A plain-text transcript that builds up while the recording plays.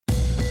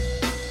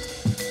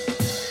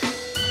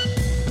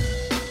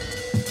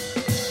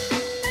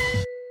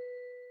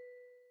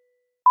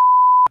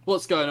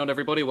What's going on,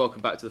 everybody?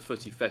 Welcome back to the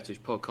Footy Fetish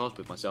podcast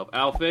with myself,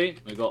 Alfie.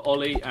 We've got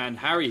Ollie and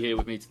Harry here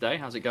with me today.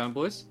 How's it going,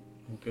 boys?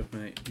 All good,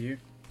 mate. You?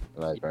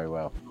 Hello, very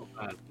well.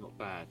 Not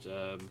bad.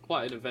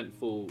 Quite an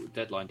eventful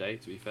deadline day,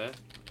 to be fair.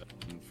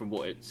 From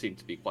what it seemed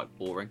to be quite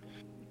boring.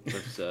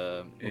 But,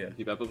 Yeah.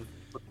 But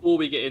before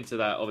we get into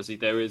that, obviously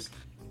there is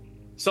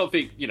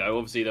something,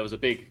 obviously there was a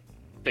big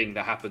thing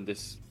that happened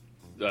this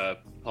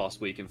past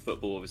week in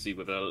football, obviously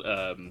with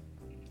a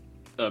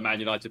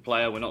Man United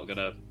player. We're not going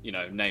to,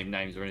 name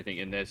names or anything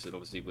in this, and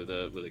obviously with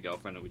a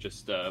girlfriend, and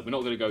we're not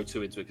going to go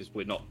too into it because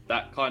we're not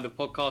that kind of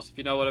podcast, if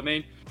you know what I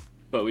mean.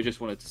 But we just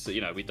wanted to see,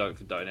 we don't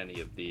condone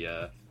any of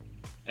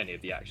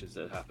the actions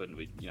that happened.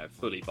 We,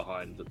 fully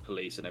behind the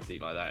police and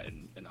everything like that,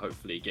 and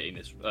hopefully getting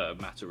this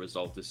matter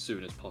resolved as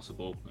soon as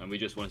possible. And we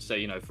just want to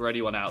say, for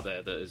anyone out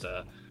there that is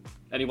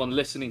anyone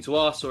listening to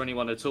us or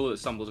anyone at all that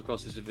stumbles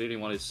across this, if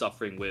anyone is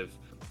suffering with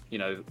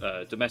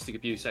domestic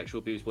abuse, sexual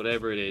abuse,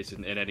 whatever it is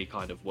in any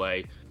kind of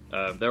way,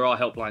 there are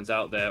helplines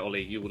out there.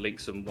 Ollie, you will link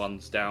some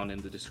ones down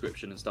in the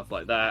description and stuff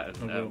like that,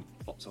 and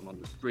pop some on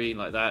the screen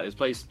like that.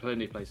 There's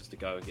plenty of places to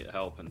go and get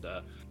help, and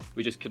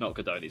we just cannot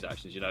condone these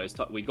actions.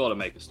 We got to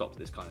make a stop to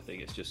this kind of thing.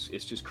 It's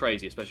just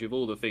crazy, especially with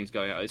all the things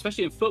going on,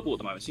 especially in football at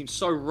the moment. It seems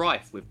so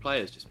rife with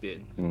players just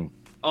being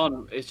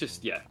on. It's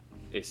just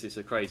it's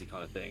a crazy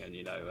kind of thing, and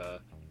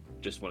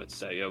just wanted to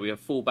say we have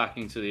full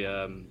backing to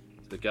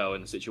the girl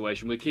in the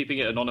situation. We're keeping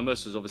it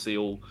anonymous, as obviously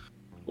all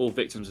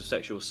victims of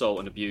sexual assault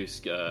and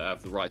abuse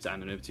have the right to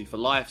anonymity for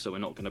life. So we're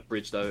not going to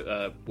break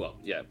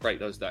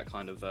that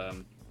kind of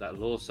that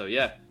law. So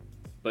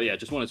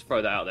just wanted to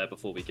throw that out there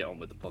before we get on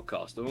with the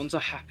podcast. And on to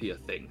happier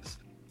things,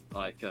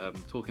 like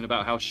talking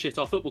about how shit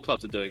our football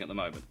clubs are doing at the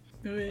moment.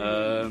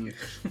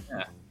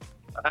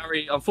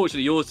 Harry,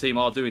 unfortunately, your team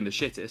are doing the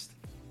shittest.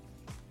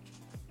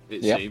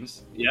 It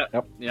seems.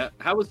 Yep.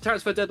 How was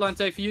transfer deadline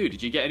day for you?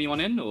 Did you get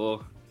anyone in,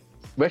 or?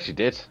 We actually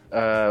did.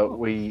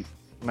 We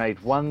made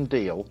one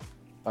deal,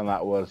 and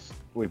that was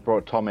we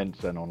brought Tom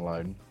Ince in on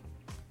loan.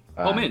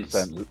 Tom Ince?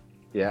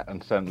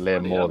 And sent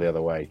Liam Moore the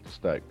other way to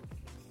Stoke.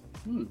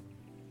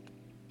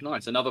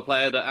 Nice. Another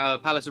player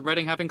that Palace and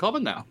Reading have in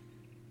common now.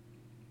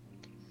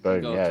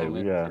 Boom,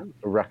 we're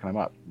racking them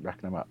up.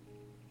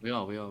 We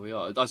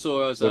are. I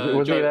saw us.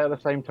 Was he there at the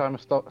same time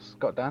as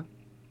Scott Dan?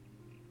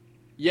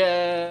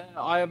 Yeah,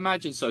 I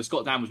imagine so.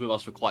 Scott Dan was with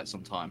us for quite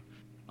some time.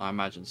 I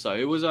imagine so.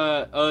 It was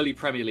early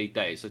Premier League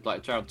days, so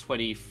like around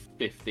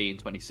 2015,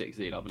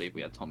 2016, I believe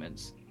we had Tom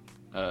Ince.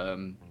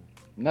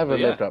 Never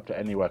lived up to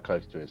anywhere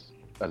close to his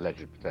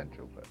alleged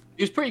potential, but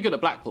he was pretty good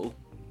at Blackpool.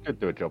 Could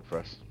do a job for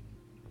us.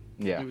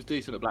 Yeah, he was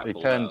decent at Blackpool.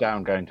 He turned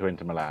down going to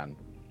Inter Milan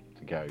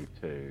to go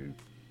to.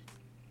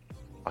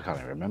 I can't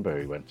even remember who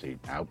he went to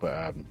now,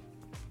 but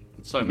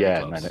so many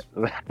clubs.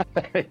 And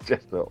then it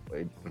just thought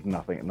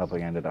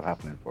nothing ended up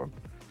happening for him.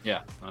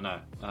 Yeah, I know.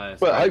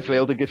 Well, hopefully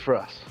he'll do good for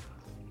us.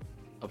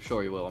 I'm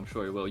sure he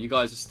will. You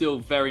guys are still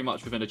very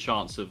much within a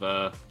chance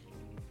of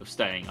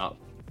staying up.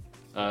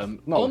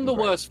 On the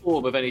worst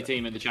form of any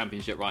team in the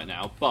Championship right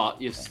now, but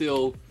you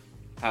still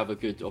have a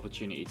good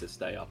opportunity to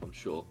stay up, I'm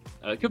sure.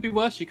 It could be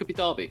worse. You could be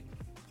Derby.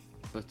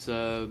 But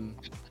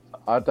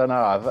I don't know.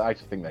 I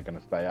actually think they're going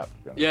to stay up.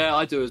 To be honest. Yeah,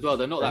 I do as well.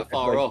 They're not that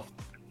far off.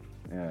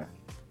 Yeah.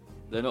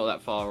 They're not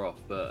that far off,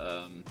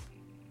 but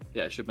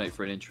it should make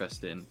for an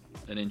interesting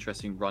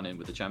run in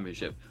with the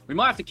Championship. We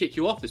might have to kick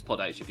you off this pod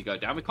H if you go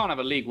down. We can't have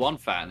a League One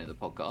fan in the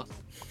podcast.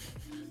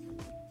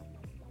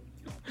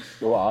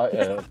 Well, I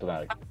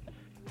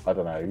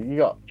don't know. You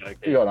got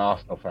an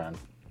Arsenal fan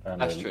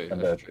and That's true.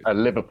 A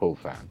Liverpool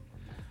fan,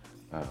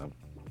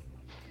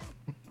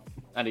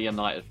 and a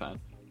United fan.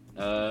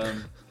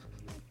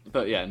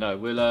 But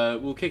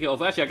we'll kick it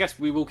off. Actually, I guess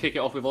we will kick it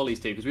off with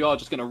Ollie's team, because we are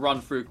just going to run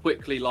through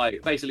quickly,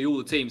 like basically all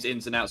the teams'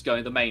 ins and outs,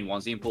 going the main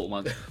ones, the important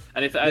ones.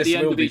 And if at the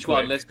end of each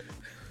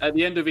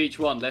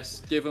one,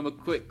 let's give them a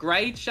quick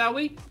grade, shall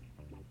we?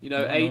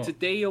 A to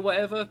D or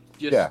whatever.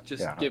 Give them.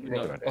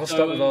 I'll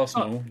start with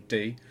Arsenal.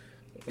 D.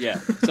 Yeah.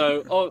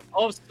 So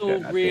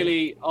Arsenal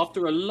really,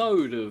 after a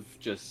load of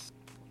just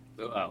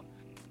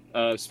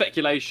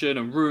speculation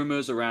and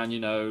rumours around,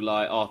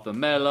 like Arthur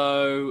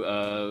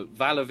Melo,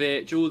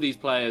 Vlahovic, all these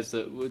players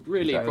that would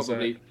really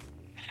probably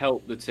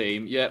help the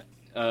team. Yep.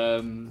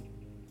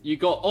 You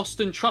got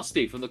Austin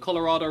Trusty from the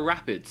Colorado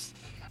Rapids.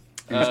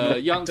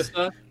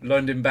 Youngster.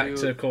 Loaned him back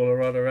to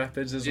Colorado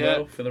Rapids as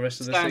well for the rest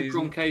of the season.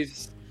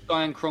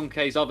 Stan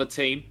Kroenke's other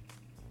team.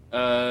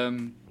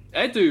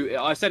 Edu,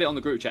 I said it on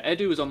the group chat,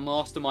 Edu is a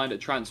mastermind at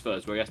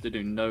transfers where he has to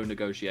do no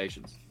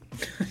negotiations.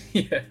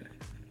 Yeah.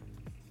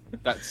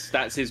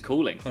 That's his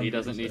calling. 100%. He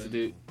doesn't need to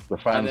do... The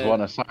fans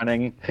want a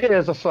signing.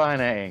 Here's a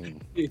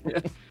signing.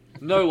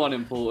 No one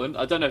important.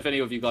 I don't know if any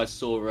of you guys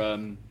saw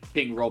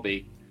King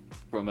Robbie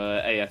from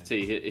AFT,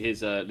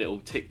 his little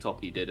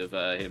TikTok he did of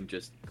him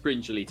just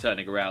cringily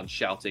turning around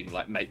shouting,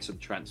 like, make some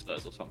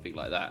transfers or something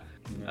like that.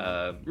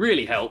 Yeah.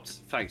 Really helped.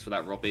 Thanks for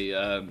that, Robbie.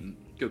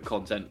 Good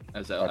content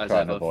as ever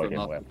from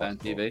Arsenal Fan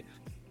TV.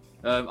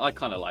 I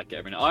kind of like it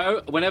every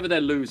night. Whenever they're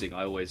losing,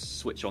 I always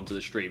switch onto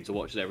the stream to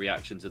watch their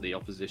reaction to the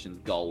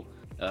opposition's goal,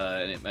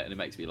 and it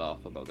makes me laugh.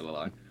 I'm not gonna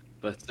lie.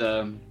 But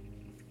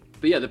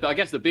yeah, I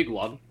guess the big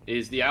one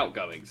is the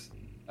outgoings.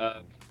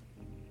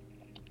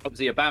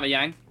 Obviously,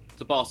 Aubameyang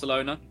to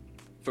Barcelona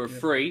for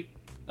free.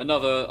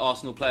 Another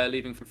Arsenal player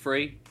leaving for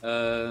free.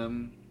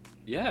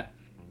 Yeah.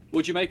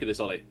 What do you make of this,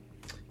 Ollie?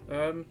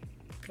 I'm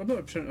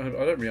not sure, I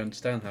don't really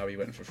understand how he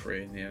went for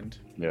free in the end.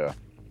 Yeah.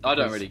 I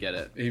don't really get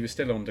it. He was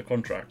still under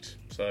contract,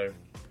 so...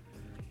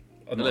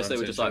 Unless they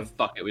were just like,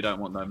 fuck it, we don't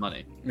want no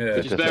money. Yeah.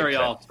 Which is very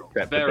Arsenal.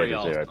 Very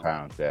Arsenal.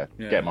 £0, yeah.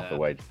 Get him off the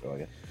wage bill, I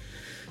guess.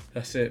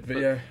 That's it. But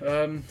yeah,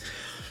 I'm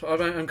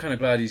kind of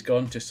glad he's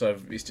gone. Just so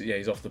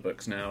he's off the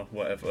books now.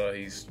 Whatever,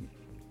 he's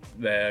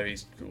there.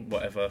 He's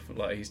whatever.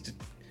 Like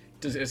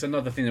it's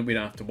another thing that we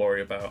don't have to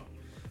worry about.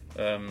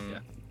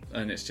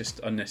 And it's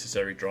just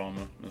unnecessary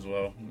drama as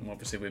well.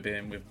 Obviously,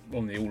 we're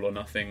on the All or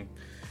Nothing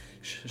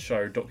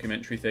show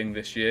documentary thing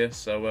this year,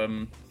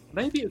 so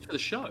maybe it's for the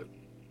show.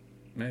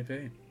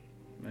 Maybe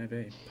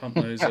pump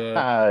those.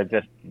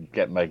 Just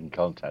get making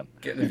content.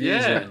 Get the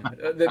views in.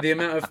 The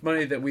amount of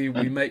money that we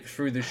make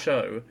through the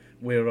show,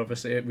 we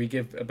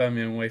give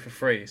Aubameyang away for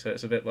free. So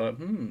it's a bit like,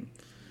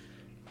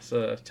 it's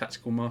a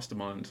tactical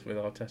mastermind with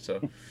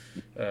Arteta.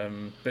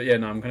 But yeah,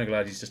 no, I'm kind of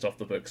glad he's just off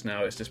the books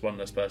now. It's just one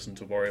less person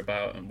to worry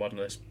about and one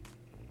less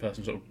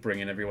person sort of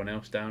bringing everyone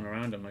else down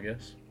around him, I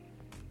guess.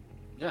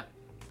 Yeah.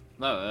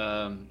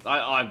 No,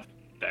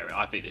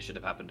 I think this should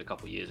have happened a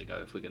couple of years ago,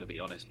 if we're going to be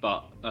honest.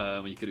 But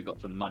you could have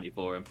got some money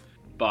for him.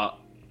 But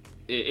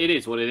it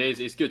is what it is.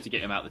 It's good to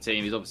get him out of the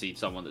team. He's obviously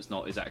someone that's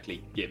not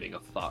exactly giving a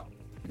fuck.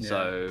 Yeah.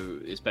 So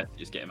it's better to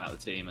just get him out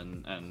of the team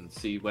and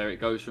see where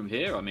it goes from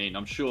here. I mean,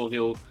 I'm sure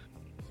he'll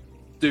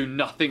do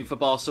nothing for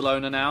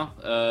Barcelona now,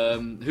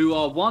 who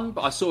are one.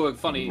 But I saw a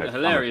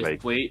hilarious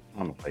tweet.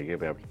 Honestly,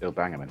 he'll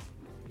bang him in.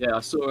 Yeah,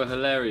 I saw a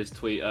hilarious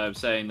tweet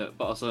saying that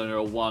Barcelona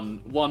are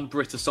one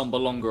Britta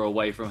Sombalonga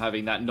away from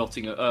having that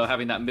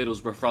having that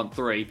Middlesbrough front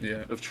three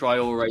of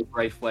Traore,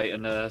 Braithwaite,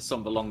 and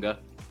Sombalonga.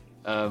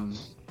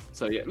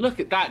 So yeah, look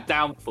at that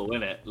downfall,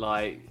 innit?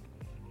 Like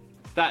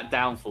that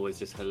downfall is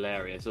just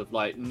hilarious. Of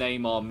like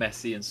Neymar,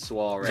 Messi, and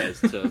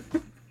Suarez to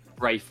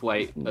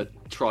Braithwaite,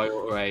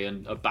 Traore,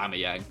 and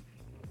Aubameyang.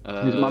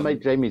 My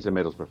mate Jamie's a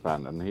Middlesbrough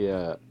fan, and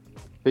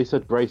he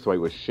said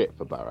Braithwaite was shit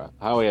for Barra.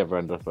 How he ever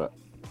ended up at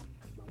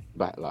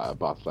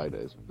Barcelona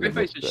is.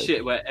 Braithwaite's been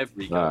shit wherever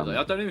he goes.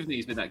 I don't even think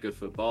he's been that good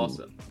for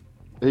Barca.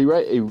 He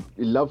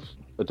loves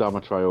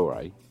Adama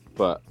Traore,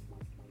 but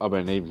I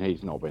mean, even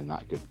he's not been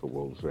that good for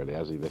Wolves, really,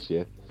 has he, this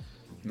year?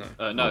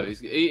 No.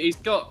 He's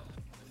got.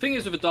 Thing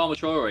is with Adama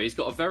Traore, he's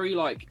got a very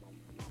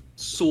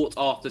sought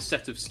after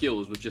set of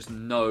skills with just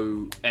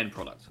no end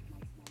product.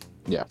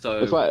 Yeah, so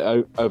it's like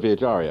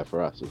Oviajaria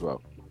for us as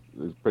well.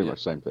 It's pretty much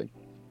the same thing.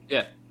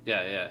 Yeah.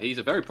 He's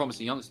a very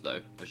promising youngster though,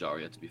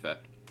 Oviajaria. To be fair,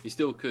 he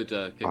still could.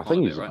 I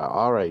think he's about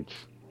our age.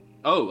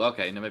 Oh,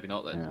 okay. No, maybe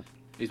not then. Yeah.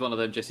 He's one of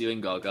them Jesse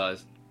Lingard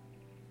guys.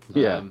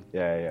 Yeah.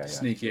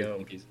 Sneaky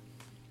old.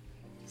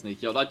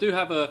 Sneaky old. I do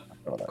have a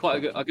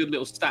good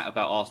little stat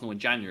about Arsenal in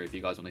January if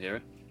you guys want to hear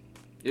it.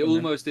 It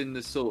almost in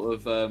the sort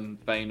of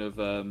vein of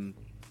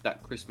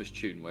that Christmas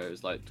tune where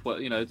it's like,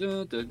 that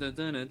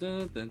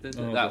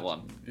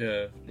one.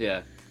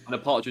 Yeah. And a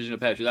partridge in a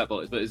pear tree, that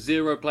bollocks. But it's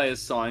 0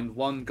 players signed,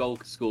 1 goal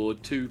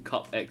scored, 2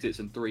 cup exits,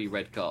 and 3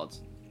 red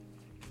cards.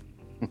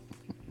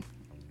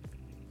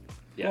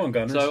 Yeah. Come on,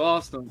 Gunners. So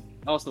Arsenal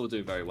will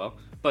do very well.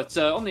 But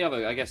on the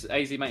other, I guess,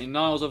 AZ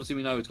Maitland-Niles, obviously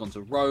we know he's gone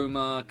to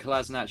Roma,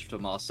 Kolasinac to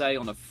Marseille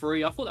on a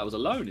free. I thought that was a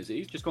loan, is he?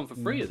 He's just gone for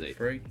free, is he?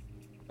 Free.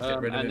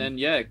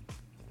 Then,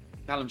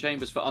 Callum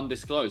Chambers for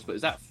undisclosed. But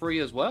is that free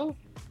as well?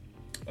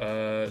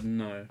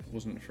 No, it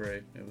wasn't free.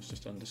 It was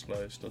just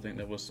undisclosed. I think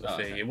there was a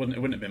fee. Okay. It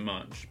wouldn't have been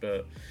much,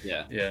 but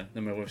yeah.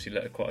 Then we've obviously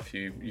let quite a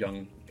few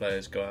young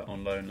players go out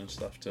on loan and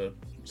stuff to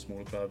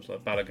smaller clubs.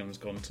 Like Balogun's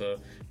gone to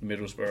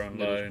Middlesbrough on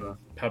loan.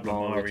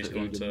 Pablo Mari's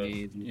gone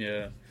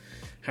to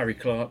Harry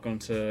Clark gone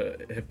to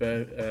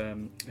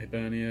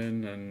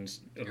Hibernian, and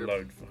a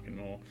load fucking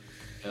more.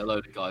 Yeah, a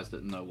load of guys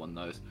that no one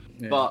knows.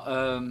 Yeah.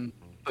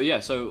 But yeah.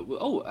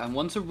 So and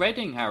one to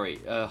Reading, Harry.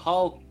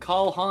 Karl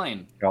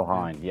Hein. Karl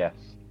Hein, yes.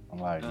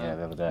 The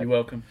other day. You're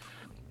welcome.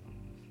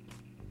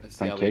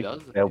 Thank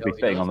you. They'll be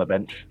sitting on the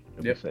bench.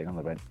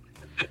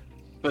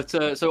 But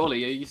so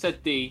Ollie, you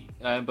said D,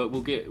 but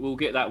we'll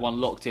get that one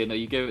locked in.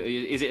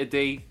 Is it a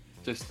D?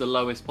 Just the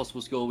lowest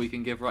possible score we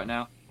can give right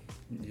now?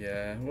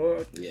 Yeah.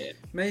 Well,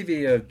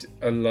 maybe a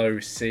low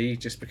C,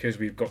 just because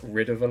we've got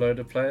rid of a load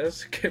of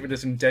players, get rid of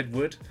some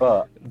deadwood.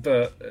 But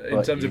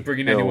in terms of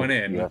bringing anyone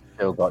in, you've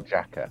still got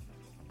Xhaka.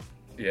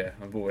 Yeah,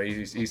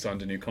 he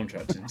signed a new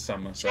contract in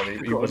summer, so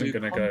he wasn't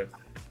going to go.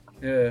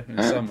 Yeah,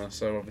 in summer,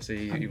 so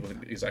obviously he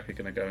wasn't exactly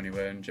going to go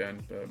anywhere in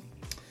Jan, but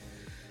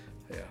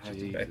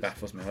it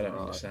baffles me. I don't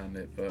understand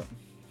it, but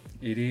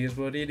it is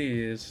what it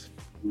is.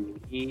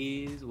 It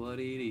is what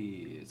it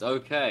is.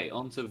 Okay,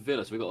 on to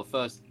Villa. So we've got the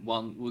first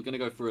one. We're going to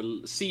go for a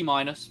C-,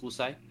 we'll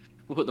say.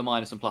 We'll put the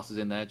minus and pluses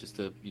in there just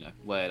to,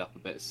 weigh it up a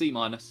bit. C-.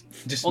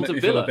 Just to make me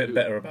feel a bit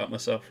better about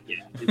myself. Yeah,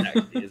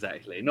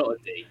 exactly. Not a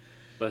D.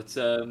 But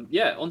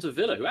onto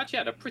Villa, who actually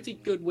had a pretty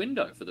good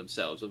window for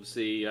themselves.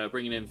 Obviously,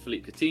 bringing in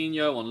Philippe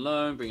Coutinho on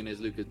loan, bringing in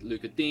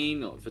Luca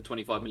Dean for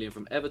 25 million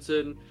from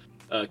Everton,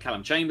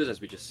 Callum Chambers,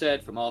 as we just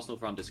said, from Arsenal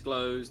for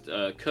undisclosed,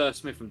 Kerr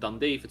Smith from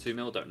Dundee for 2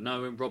 mil, don't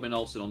know him. Robin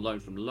Olsen on loan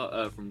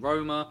from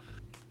Roma,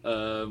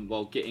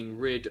 while getting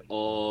rid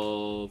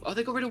of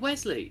they got rid of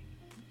Wesley.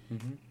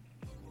 Mm-hmm.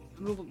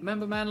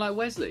 Remember, man like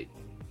Wesley.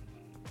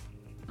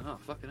 Oh,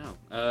 fucking hell.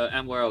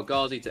 Anwar El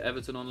Ghazi to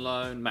Everton on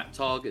loan. Matt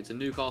Targett to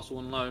Newcastle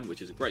on loan,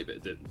 which is a great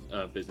bit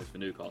of business for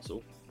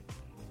Newcastle.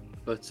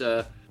 But,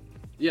 I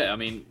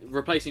mean,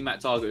 replacing Matt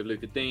Targett with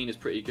Luca Dean is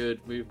pretty good.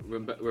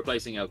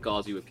 Replacing El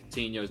Ghazi with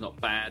Coutinho is not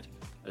bad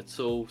at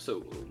all. So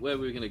where are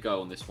we going to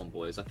go on this one,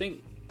 boys? I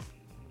think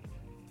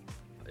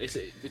it's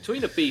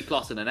between a B+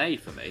 and an A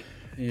for me.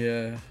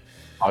 Yeah.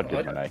 I'd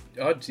give an A.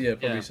 I'd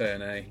probably say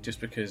an A, just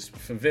because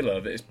for Villa,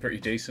 it's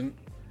pretty decent.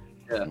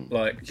 Yeah.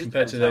 Like,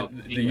 compared to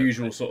the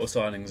usual sort of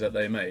signings that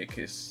they make,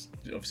 it's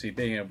obviously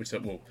being able to...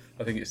 Well,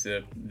 I think it's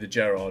the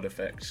Gerrard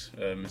effect,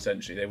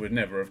 essentially. They would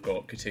never have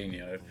got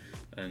Coutinho,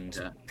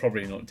 and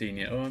probably not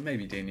Digne. Or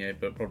maybe Digne,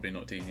 but probably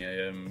not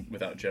Digne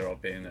without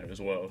Gerrard being there as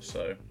well.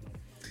 So,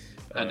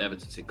 and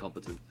Everton's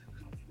incompetent.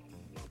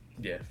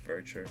 Yeah,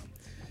 very true.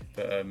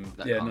 But,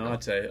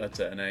 I'd say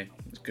an A.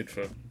 It's good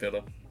for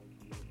Villa.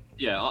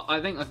 Yeah, I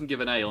think I can give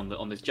an A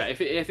on this Jack.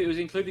 If it was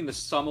including the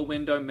summer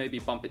window, maybe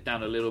bump it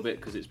down a little bit,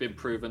 because it's been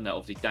proven that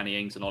obviously Danny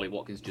Ings and Ollie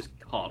Watkins just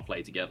can't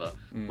play together.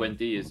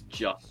 Wendy is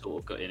just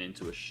sort of getting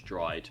into a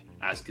stride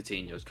as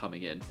Coutinho's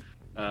coming in.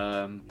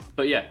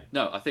 But yeah,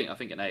 no, I think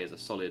an A is a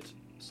solid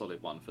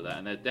one for that,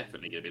 and they're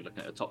definitely going to be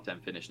looking at a top 10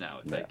 finish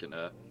now if they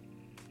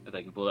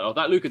can pull that off.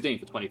 That Luca Dean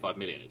for 25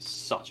 million is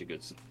such a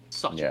good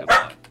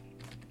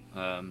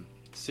buy.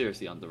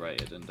 Seriously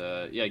underrated, and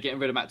getting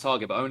rid of Matt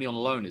Targett, but only on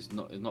loan is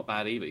not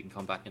bad either. He can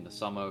come back in the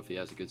summer if he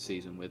has a good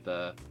season with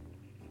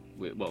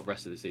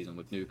rest of the season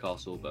with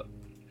Newcastle, but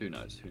who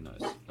knows?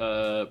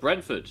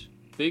 Brentford,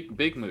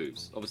 big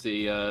moves.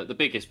 Obviously, the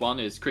biggest one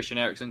is Christian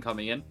Eriksen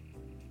coming in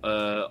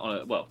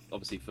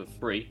obviously for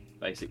free,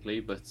 basically.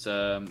 But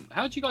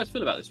how do you guys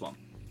feel about this one?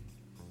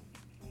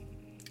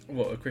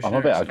 What, Christian I'm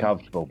a bit Eriksen?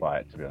 uncomfortable by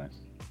it, to be honest.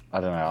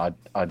 I don't know.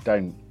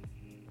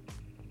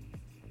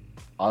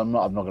 I'm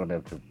not going to be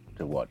able to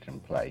watch him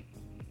play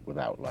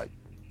without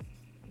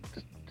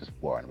just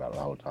worrying about it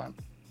the whole time.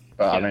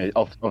 But I mean,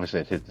 obviously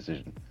it's his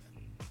decision.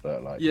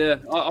 But I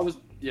was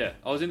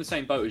in the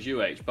same boat as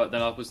you, but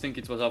then I was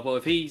thinking to myself, well,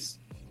 if it's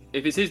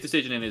his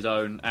decision in his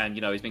own, and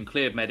he's been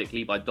cleared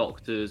medically by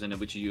doctors, and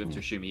which you have to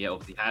assume he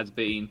obviously has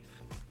been,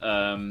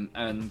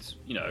 and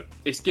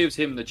it gives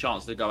him the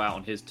chance to go out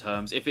on his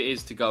terms. If it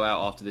is to go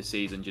out after this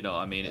season,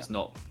 it's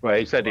not. Well,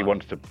 he said he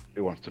wants to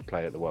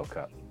play at the World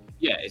Cup.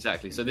 Yeah,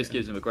 exactly. So this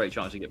gives him a great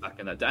chance to get back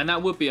in that. And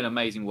that would be an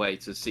amazing way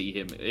to see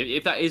him.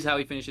 If that is how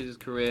he finishes his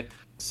career,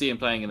 see him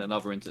playing in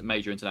another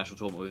major international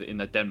tournament in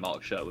the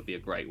Denmark shirt would be a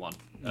great one.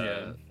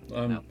 I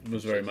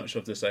was very much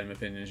of the same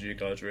opinion as you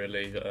guys,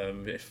 really.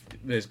 If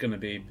there's going to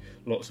be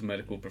lots of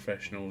medical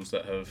professionals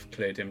that have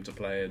cleared him to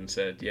play and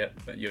said, yep,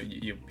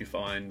 you'll be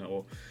fine,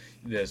 or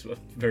there's a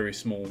very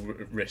small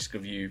risk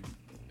of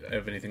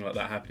anything like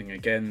that happening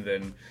again,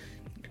 then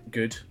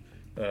good.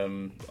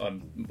 I'm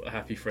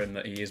happy for him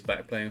that he is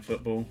back playing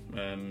football.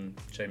 Shame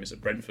it's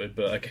at Brentford,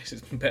 but I guess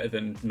it's better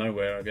than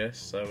nowhere, I guess.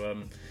 So,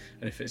 and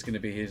if it's going to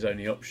be his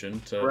only option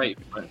to... Great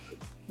Brentford.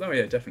 Oh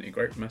yeah, definitely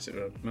great, massive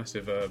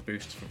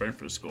boost for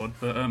Brentford's squad.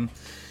 But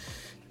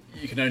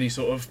you can only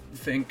sort of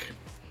think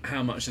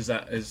how much has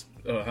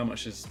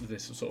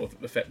this sort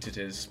of affected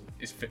his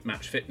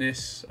match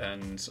fitness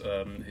and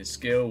his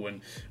skill.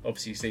 And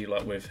obviously you see,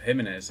 like with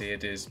Jimenez, he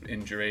had his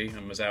injury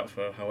and was out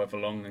for however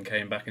long and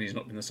came back, and he's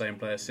not been the same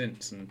player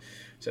since. And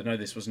so no,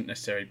 this wasn't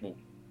necessarily, well,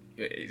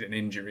 it's an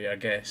injury, I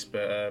guess,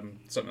 but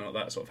something like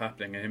that sort of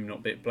happening and him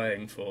not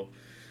playing for,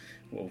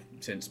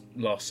 since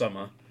last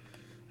summer,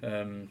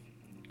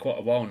 quite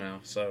a while now,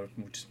 so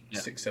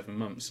 6-7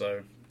 months.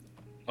 So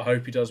I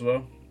hope he does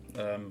well.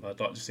 I'd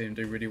like to see him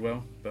do really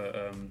well,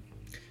 but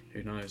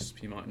who knows?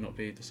 He might not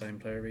be the same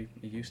player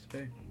he used to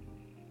be.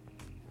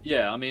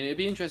 Yeah, I mean, it'd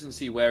be interesting to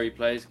see where he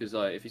plays, because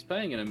if he's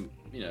playing in a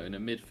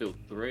midfield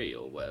 3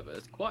 or whatever,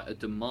 it's quite a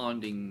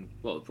demanding,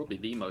 probably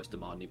the most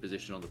demanding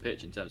position on the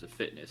pitch in terms of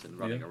fitness and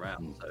running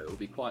around. So it'll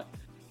be quite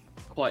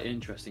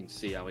interesting to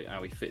see how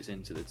he fits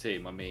into the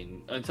team. I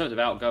mean, in terms of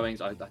outgoings,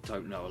 I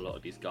don't know a lot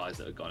of these guys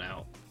that have gone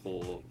out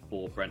for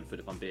Brentford,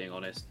 if I'm being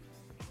honest.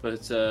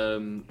 But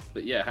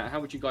yeah, how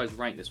would you guys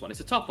rank this one? It's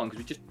a tough one because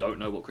we just don't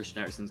know what Christian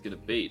Eriksen's going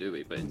to be, do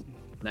we? But his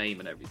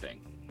name and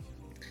everything.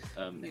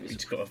 He's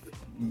just got a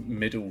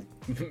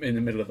in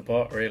the middle of the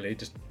park, really.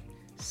 Just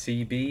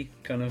CB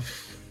kind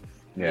of.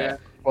 Yeah.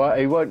 Well,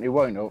 he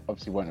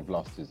obviously won't have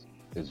lost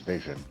his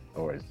vision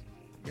or his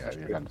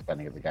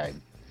understanding of the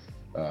game.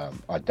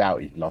 I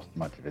doubt he's lost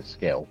much of his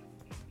skill.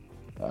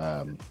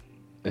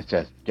 It's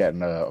just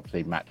getting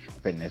obviously match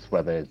fitness,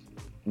 whether his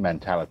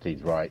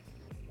mentality's right.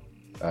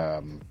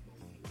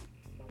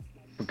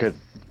 Because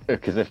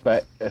if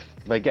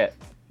they get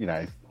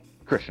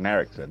Christian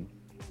Eriksen,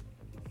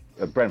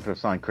 Brentford have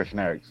signed Christian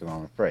Eriksen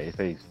on a free. If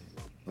he's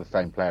the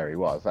same player he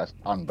was, that's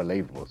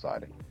unbelievable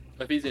signing.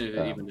 If he's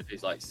even if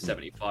he's like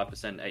 75%,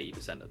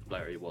 80% of the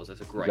player he was,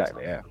 that's a great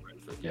Exactly, signing yeah. for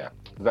Brentford. Yeah,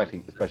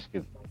 exactly. Especially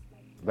because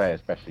they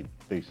especially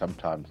do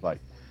sometimes like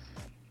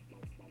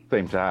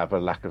seem to have a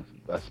lack of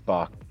a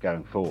spark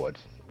going forward,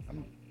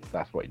 and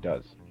that's what he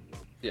does.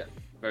 Yeah,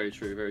 very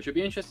true, very true.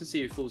 It'd be interesting to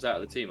see who falls out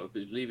of the team. I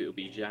believe it will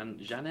be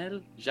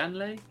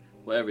Janle,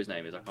 whatever his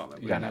name is. I can't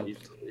remember. Janel.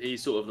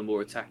 He's sort of the more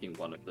attacking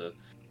one of their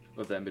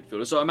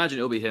midfielders. So I imagine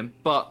it'll be him.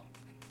 But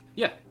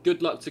yeah,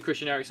 good luck to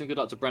Christian Eriksen. Good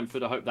luck to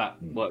Brentford. I hope that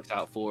works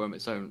out for him.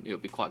 It'll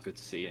be quite good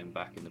to see him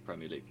back in the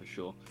Premier League for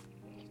sure.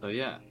 So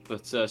yeah,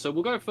 but so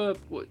we'll go for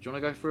what? Do you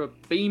want to go for a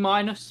B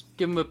minus?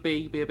 Give him a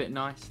B, be a bit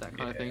nice, that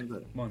kind of thing.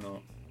 But Why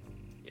not?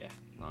 yeah,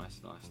 nice.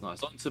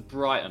 On to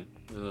Brighton.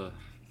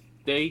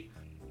 D.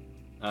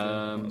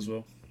 Might as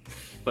well.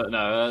 But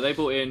no, they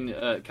brought in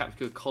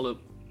Kapka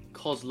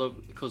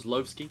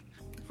Kozlovsky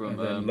from. And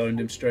then loaned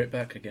him straight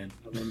back again.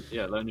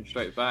 Loaned him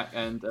straight back,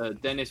 and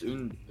Dennis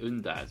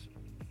Undad.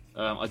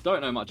 I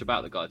don't know much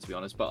about the guy, to be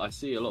honest, but I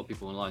see a lot of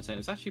people online saying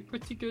it's actually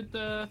pretty good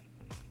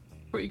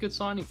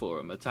signing for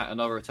him.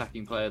 Another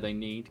attacking player they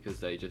need because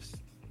they just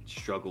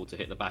struggle to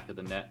hit the back of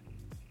the net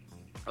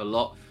a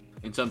lot.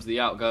 In terms of the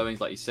outgoings,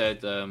 like you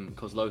said,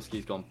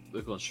 Kozlowski's gone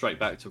straight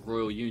back to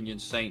Royal Union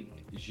Saint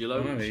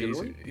Gilloise. No,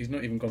 he's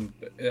not even gone.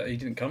 He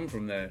didn't come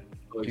from there.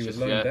 Well, He was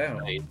loaned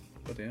out. paid.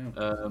 Bloody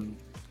hell.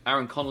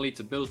 Aaron Connolly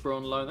to Middlesbrough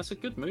on loan. That's a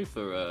good move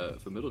for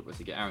Middlesbrough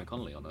to get Aaron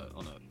Connolly on a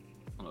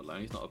loan.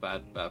 He's not a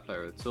bad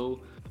player at all.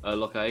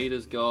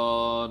 Locaada's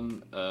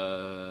gone.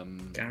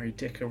 Gary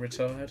Dicker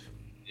retired.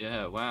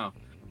 Yeah, wow.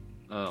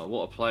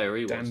 What a player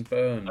he Dan was.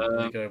 Burn.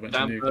 There you go. Went to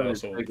Dan Burn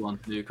is a Newcastle. big one.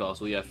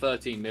 Newcastle, yeah,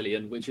 13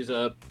 million, which is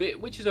a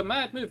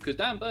mad move because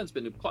Dan Burn's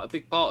been quite a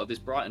big part of this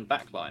Brighton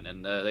backline,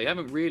 and they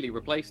haven't really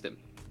replaced him.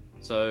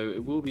 So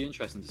it will be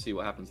interesting to see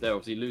what happens there.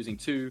 Obviously, losing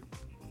two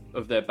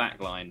of their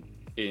backline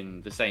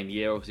in the same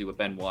year, obviously with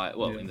Ben White,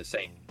 in the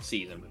same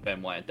season with Ben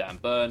White and Dan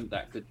Burn,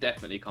 that could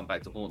definitely come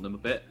back to haunt them a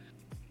bit.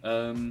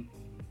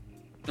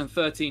 And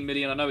 13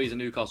 million, I know he's a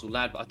Newcastle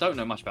lad, but I don't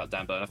know much about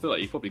Dan Burn. I feel like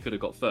he probably could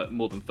have got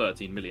more than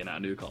 13 million out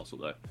of Newcastle,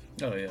 though.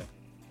 Oh, yeah.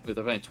 With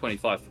only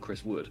 25 for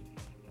Chris Wood.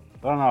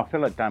 I don't know. I feel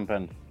like Dan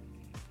Burn's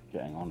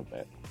getting on a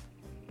bit.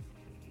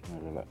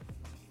 Have a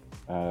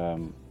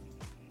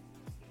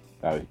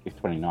look. He's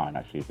 29.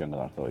 Actually, he's younger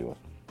than I thought he was.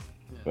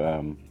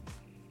 Yeah.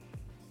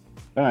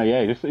 But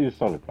he's a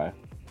solid player.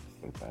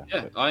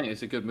 Yeah, I think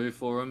it's a good move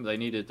for them. They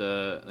needed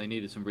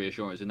some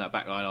reassurance in that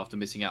back line after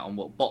missing out on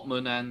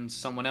Botman and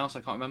someone else, I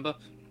can't remember.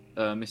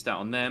 Missed out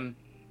on them.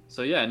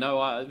 So yeah, no,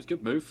 it was a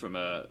good move from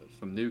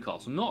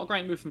Newcastle. Not a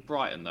great move from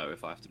Brighton though,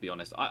 if I have to be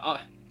honest.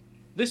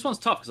 This one's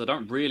tough because I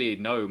don't really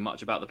know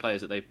much about the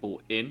players that they've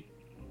brought in.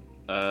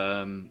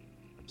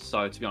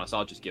 So to be honest,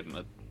 I'll just give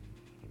them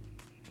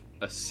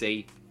a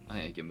C. I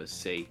think I'd give them a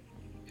C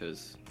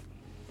because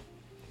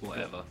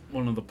whatever.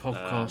 One of the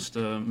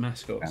podcast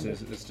mascots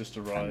has just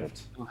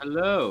arrived. Oh,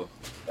 hello.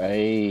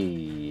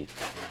 Hey.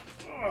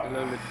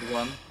 Hello, little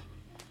one.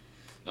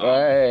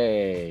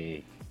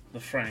 Hey. The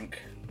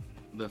Frank.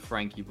 The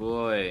Frankie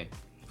boy.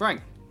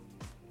 Frank.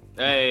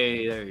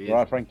 Hey, there he is.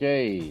 Right,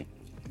 Frankie.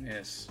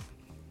 Yes.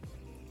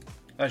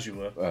 As you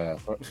were.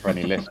 For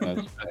any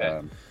listeners,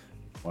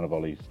 one of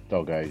Ollie's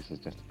doggos has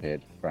just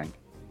appeared. Frank.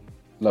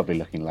 Lovely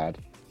looking lad.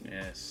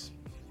 Yes.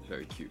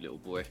 Very cute little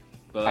boy.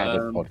 But, And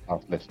a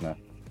podcast listener.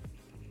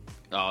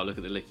 Oh, look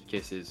at the licky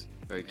kisses.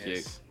 Very cute.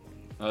 Yes.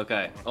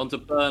 Okay, on to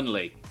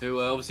Burnley, who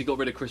obviously got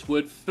rid of Chris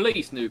Wood,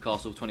 fleeced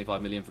Newcastle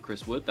 25 million for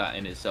Chris Wood. That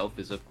in itself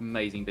is an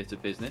amazing bit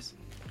of business.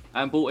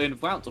 And brought in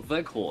Wout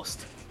Weghorst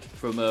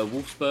from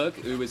Wolfsburg,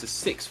 who is a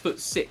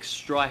 6'6"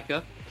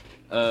 striker.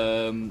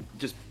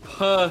 Just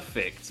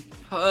perfect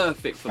for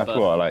That's Burnley.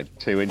 what, like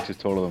 2 inches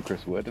taller than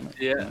Chris Wood, isn't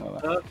it? Yeah,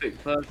 Like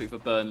that. perfect for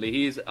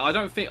Burnley.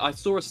 I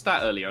saw a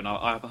stat earlier, and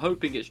I'm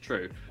hoping it's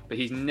true, but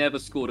he's never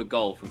scored a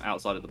goal from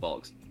outside of the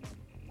box.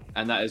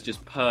 And that is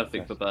just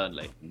perfect for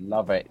Burnley.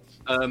 Love it.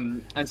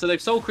 And so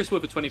they've sold Chris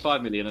Wood for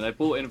 25 million, and they've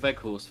bought in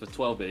Weghorst for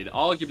 12 million.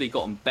 Arguably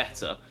gotten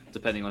better,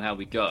 depending on how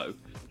we go.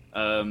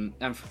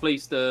 And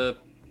fleeced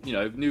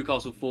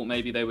Newcastle thought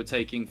maybe they were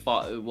taking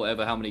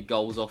how many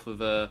goals off of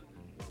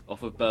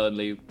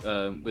Burnley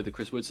with the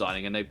Chris Wood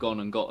signing, and they've gone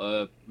and got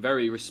a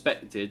very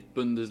respected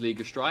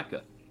Bundesliga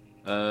striker.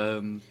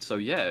 So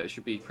yeah, it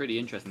should be pretty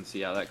interesting to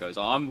see how that goes.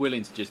 I'm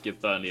willing to just give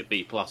Burnley a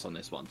B+ on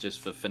this one, just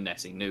for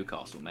finessing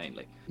Newcastle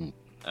mainly.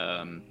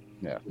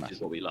 Which is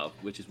what we love.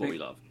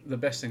 The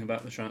best thing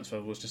about the transfer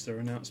was just their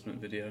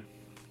announcement video.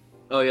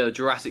 Oh yeah, the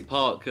Jurassic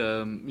Park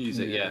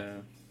music.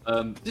 Yeah.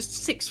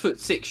 Just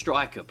 6'6"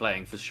 striker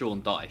playing for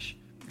Sean Dyche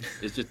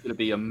is just going to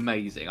be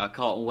amazing. I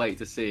can't wait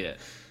to see it.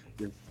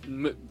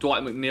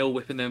 Dwight McNeil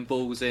whipping them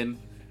balls in,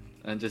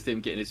 and just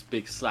him getting his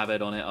big slab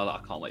head on it.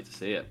 I can't wait to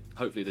see it.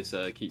 Hopefully this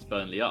keeps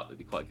Burnley up. It'd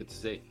be quite good to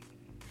see.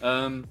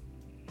 I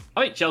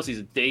think Chelsea's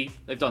a D.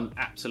 They've done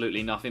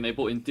absolutely nothing. They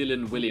brought in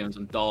Dylan Williams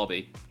and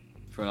Derby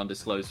for an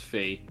undisclosed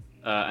fee,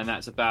 and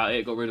that's about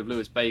it. Got rid of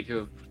Lewis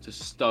Baker to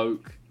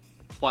Stoke,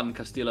 Juan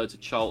Castillo to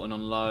Charlton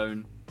on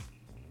loan.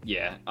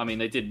 yeah, I mean,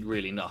 they did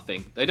really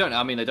nothing. They don't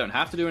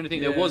have to do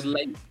anything. There was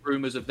late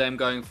rumours of them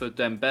going for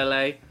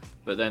Dembele,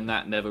 but then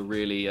that never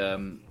really,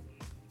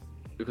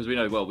 because we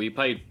know, well, we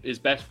played his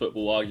best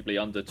football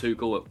arguably under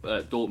Tuchel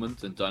at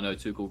Dortmund, and I know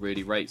Tuchel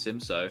really rates him,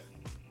 so it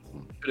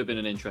could have been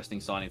an interesting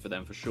signing for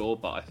them for sure,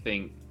 but I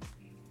think,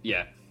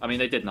 yeah, I mean,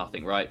 they did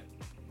nothing, right?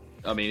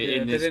 I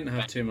mean, they didn't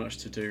have too much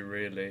to do,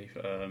 really.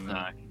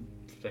 No.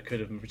 They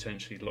could have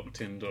potentially locked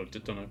in or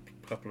done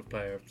a couple of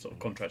player sort of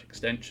contract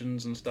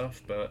extensions and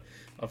stuff, but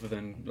other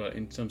than like,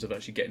 in terms of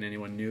actually getting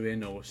anyone new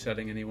in or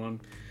selling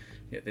anyone,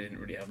 yeah, they didn't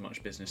really have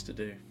much business to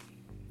do.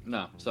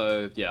 No,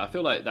 so yeah, I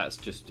feel like that's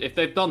just, if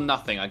they've done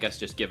nothing, I guess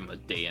just give them a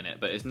D in it,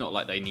 but it's not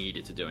like they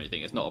needed to do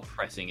anything. It's not a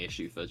pressing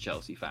issue for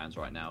Chelsea fans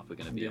right now, if we're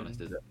going to be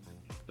honest, is it?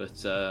 But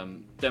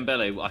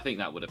Dembele, I think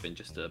that would have been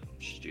just a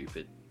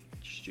stupid.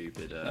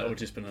 That would have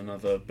just been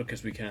another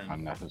because we can.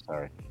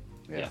 Unnecessary.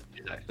 Yeah,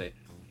 exactly.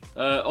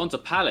 On to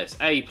Palace.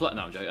 No,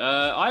 I'm joking.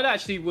 I'd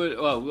actually would.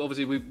 Well,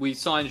 obviously we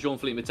signed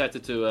Jean-Philippe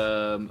Mateta to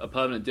a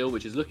permanent deal,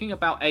 which is looking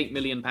about £8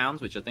 million,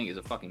 which I think is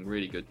a fucking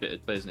really good bit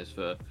of business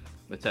for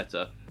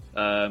Mateta,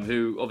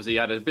 who obviously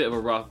had a bit of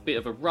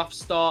a rough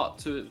start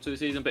to the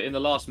season, but in the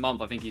last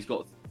month, I think he's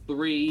got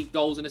 3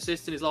 goals and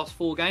assists in his last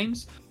 4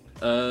 games.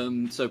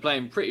 So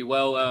playing pretty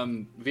well.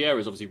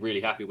 Vieira's obviously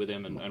really happy with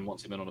him and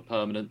wants him in on a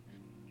permanent.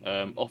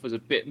 Offers a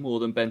bit more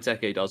than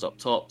Benteke does up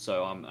top,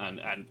 so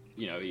and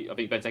you know, I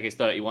think Benteke's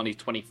 31, he's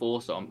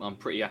 24, so I'm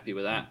pretty happy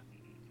with that.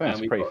 That's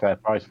a pretty fair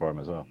price for him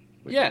as well.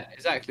 Yeah,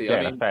 exactly.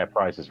 Yeah, a fair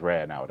price is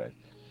rare nowadays.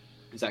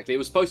 Exactly. It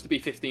was supposed to be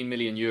 15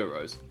 million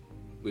euros,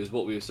 was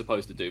what we were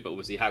supposed to do, but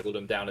obviously haggled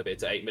them down a bit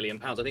to 8 million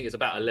pounds. I think it's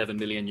about 11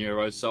 million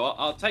euros, so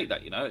I'll take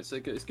that. You know, it's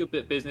a good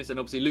bit of business, and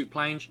obviously Luke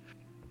Plange.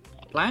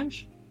 I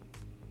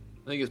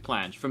think it's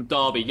Plange from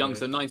Derby,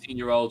 youngster,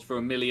 19-year-old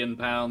for £1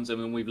 million, and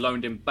then we've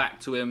loaned him back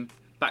to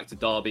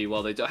Derby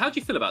while they do. How do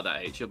you feel about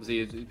that age?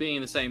 Obviously, being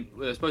in the same,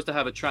 we're supposed to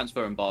have a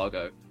transfer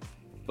embargo,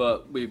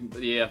 but the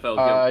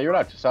EFL. You're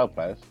allowed to sell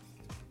players.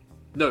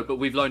 No, but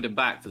we've loaned him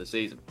back for the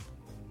season.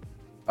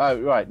 Oh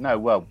right, no.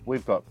 Well,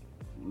 we've got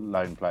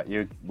loan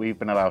players. We've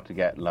been allowed to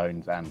get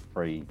loans and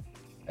free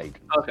agents.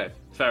 Okay,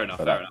 fair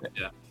enough.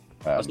 Yeah,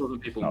 that's what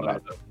people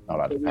not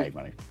allowed to pay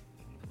money.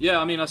 Yeah,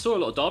 I mean, I saw a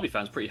lot of Derby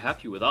fans pretty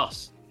happy with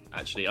us.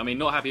 Actually, I mean,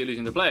 not happy at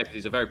losing the player because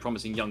he's a very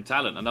promising young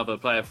talent. Another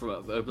good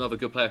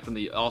player from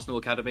the Arsenal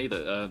academy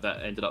that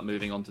ended up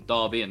moving on to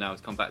Derby and now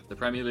has come back to the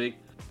Premier League.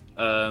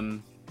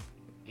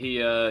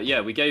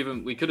 We gave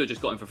him. We could have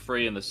just got him for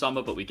free in the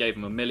summer, but we gave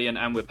him $1 million,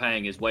 and we're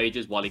paying his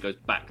wages while he goes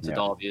back to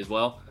Derby as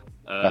well.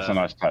 That's a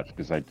nice touch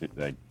because they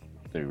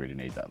do really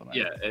need that at the moment.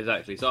 Yeah,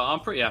 exactly. So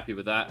I'm pretty happy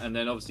with that. And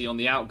then obviously on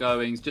the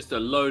outgoings, just a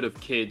load of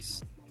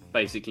kids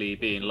basically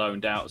being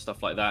loaned out,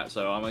 stuff like that.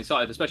 So I'm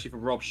excited, especially for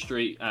Rob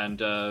Street and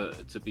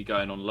to be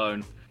going on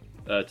loan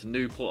to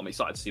Newport. I'm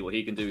excited to see what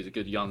he can do. He's a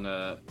good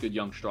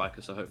young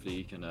striker, so hopefully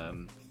he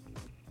can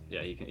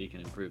he can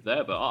improve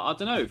there. But I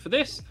don't know, for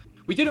this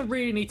we didn't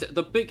really need to.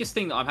 The biggest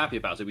thing that I'm happy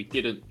about is we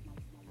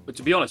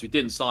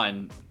didn't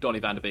sign Donny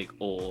van de Beek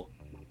or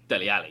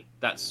Dele Alli.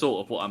 That's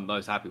sort of what I'm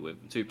most happy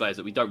with, 2 players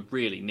that we don't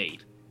really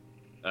need.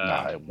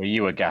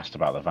 You were gassed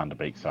about the Van der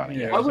Beek signing.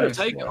 Yeah, I would have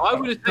taken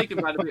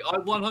Van der Beek. I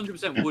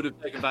 100% would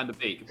have taken Van der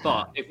Beek.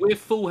 But if we're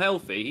full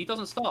healthy, he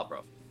doesn't start,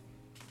 bro.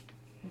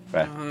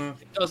 He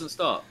doesn't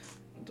start.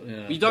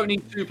 Yeah. You don't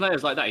need 2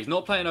 players like that. He's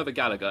not playing over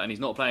Gallagher, and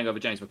he's not playing over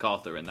James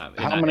McArthur in that.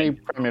 How many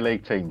Premier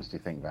League teams do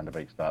you think Van der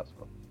Beek starts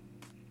for?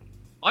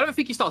 I don't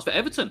think he starts for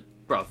Everton,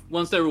 bro.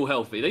 Once they're all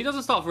healthy, he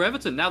doesn't start for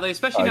Everton now.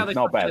 He's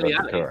not better than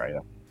Doucouré.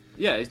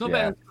 Yeah, he's not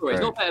better than Doucouré.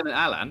 He's not better than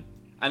Alan.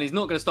 And he's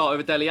not going to start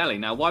over Dele Alli.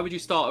 Now, why would you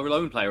start a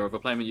loan player over a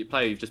player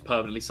you've just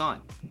permanently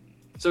signed?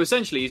 So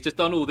essentially, he's just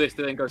done all this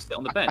to then go sit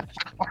on the bench.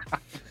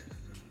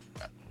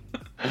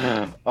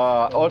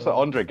 Also,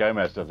 Andre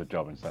Gomez does a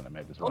job in centre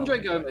mid as well. Andre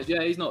Gomez,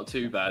 yeah, he's not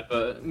too bad,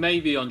 but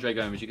maybe Andre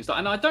Gomez you can start.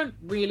 And I don't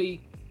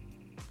really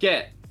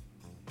get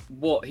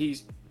what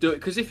he's doing,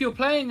 because if you're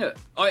playing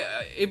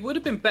it would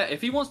have been better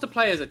if he wants to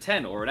play as a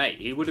 10 or an 8.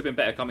 He would have been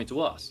better coming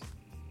to us.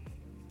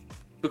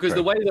 Because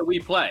the way that we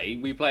play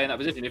in that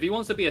position. If he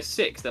wants to be a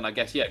 6, then I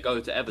guess, go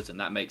to Everton.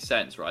 That makes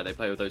sense, right? They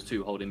play with those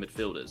 2 holding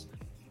midfielders.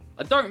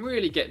 I don't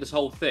really get this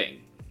whole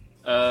thing.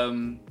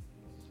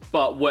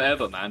 But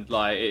whatever, man.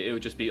 Like, it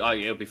would just be,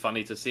 it'll be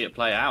funny to see it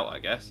play out, I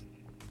guess.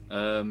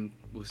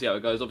 We'll see how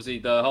it goes. Obviously,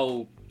 the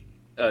whole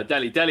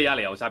Dele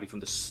Alli, I was happy from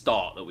the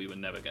start that we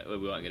weren't going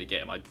to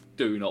get him. I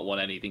do not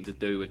want anything to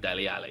do with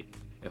Dele Alli,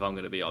 if I'm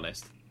going to be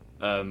honest.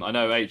 I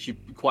know H, you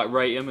quite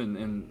rate him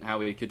and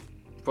how he could.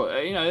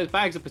 There's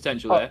bags of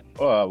potential there.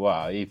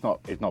 Well, he's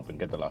not been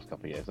good the last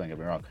couple of years. Don't get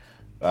me wrong.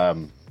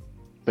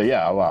 But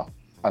yeah,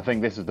 I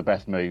think this is the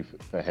best move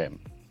for him,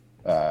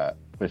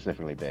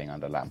 specifically being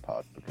under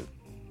Lampard, because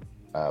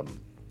for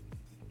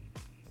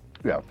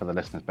the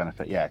listeners'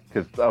 benefit,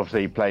 because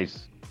obviously he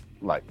plays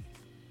like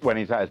when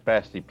he's at his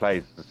best, he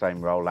plays the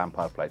same role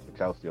Lampard played for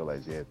Chelsea all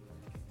those years.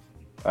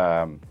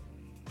 And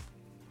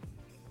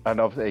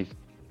obviously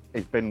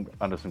he's been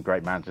under some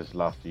great managers the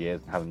last few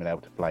years and hasn't been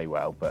able to play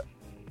well, but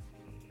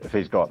if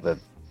he's got the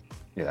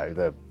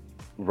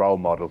role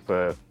model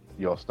for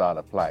your style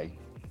of play.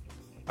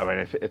 I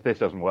mean, if this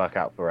doesn't work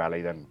out for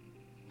Ali, then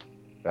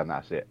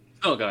that's it.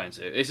 It's not going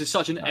to. This is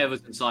such an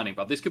Everton signing,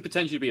 but this could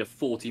potentially be a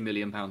 £40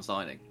 million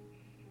signing.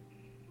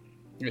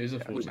 It is a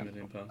 £40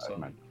 million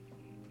signing.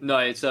 No,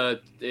 it's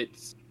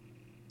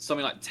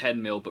something like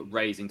 10 mil, but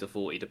raising to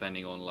 40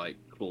 depending on like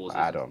clauses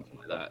and stuff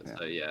like that. Yeah.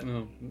 So yeah,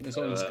 no, it's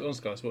on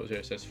Sky Sports here.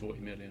 It says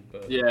 40 million,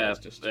 but yeah, it's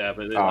just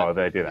but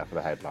they do that for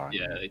the headline.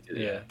 Yeah, they do.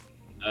 Yeah.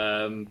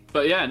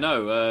 But yeah,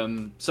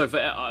 no. So for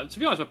to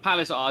be honest, with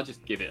Palace, I'll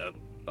just give it a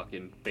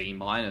fucking B-,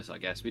 I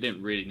guess. We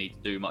didn't really need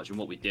to do much, and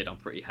what we did, I'm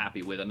pretty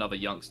happy with. Another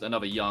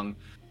young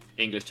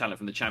English talent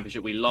from the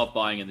Championship. We love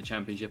buying in the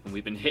Championship, and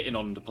we've been hitting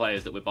on the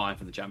players that we're buying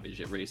from the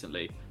Championship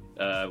recently,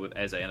 with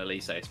Eze and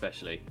Elise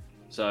especially.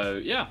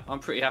 So yeah, I'm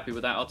pretty happy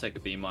with that. I'll take a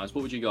B-. What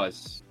would you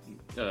guys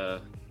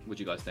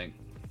think?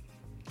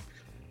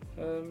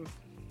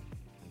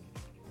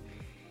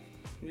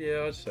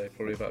 Yeah, I'd say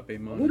probably about B-,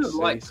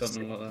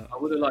 something like that. I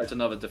would have liked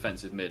another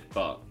defensive mid,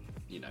 but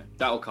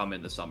that'll come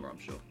in the summer, I'm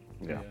sure.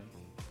 Yeah.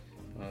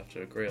 I have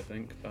to agree. I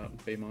think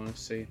about B-,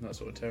 C, that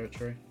sort of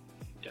territory.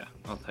 Yeah,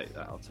 I'll take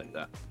that.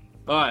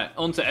 All right,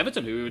 on to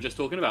Everton, who we were just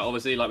talking about.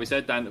 Obviously, like we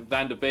said,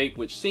 Van der Beek,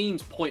 which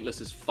seems pointless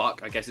as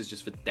fuck. I guess it's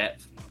just for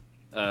depth.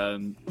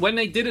 When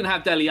they didn't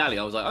have Dele Alli,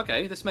 I was like,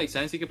 okay, this makes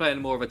sense. He could play in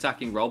a more of an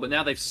attacking role. But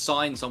now they've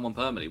signed someone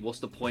permanently. What's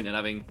the point in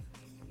having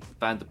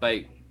Van der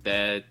Beek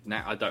there?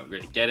 Now I don't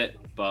really get it.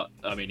 But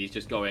I mean, he's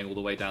just going all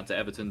the way down to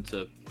Everton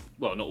to,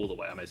 well, not all the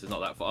way. I mean, it's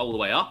not that far. All the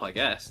way up, I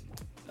guess.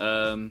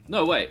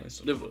 No,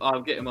 wait.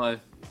 I'm getting my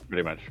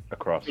pretty much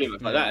across. Pretty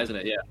much like that, isn't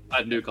it? Yeah, I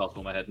had Newcastle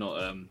in my head,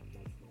 not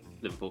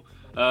Liverpool.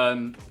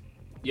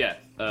 Yeah.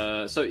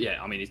 So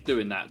yeah, I mean, he's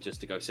doing that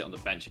just to go sit on the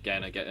bench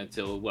again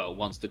until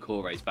once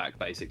Doucouré's back,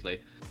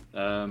 basically.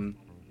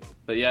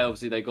 But yeah,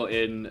 obviously they got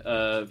in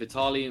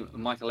Vitali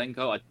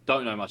Mykolenko. I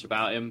don't know much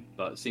about him,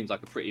 but seems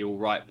like a pretty all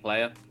right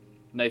player.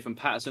 Nathan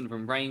Patterson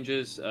from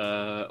Rangers.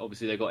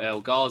 Obviously they got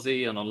El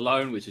Ghazi and on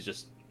loan, which is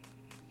just,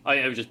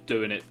 they were just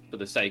doing it for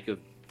the sake of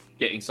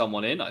getting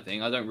someone in. I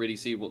think I don't really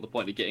see what the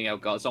point of getting El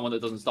Ghazi, someone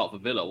that doesn't start for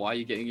Villa. Why are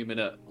you getting him in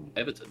at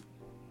Everton?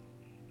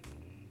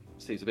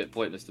 Seems a bit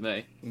pointless to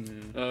me.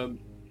 Yeah.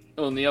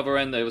 On the other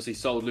end, they obviously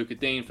sold Luca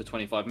Dean for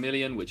 25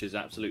 million, which is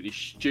absolutely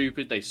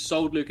stupid. They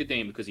sold Luca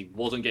Dean because he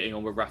wasn't getting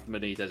on with Rafa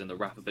Benitez in the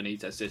Rafa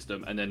Benitez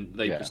system, and then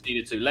they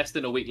proceeded to, less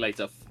than a week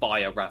later,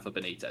 fire Rafa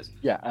Benitez.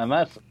 Yeah, and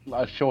that's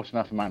a short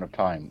enough amount of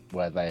time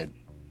where they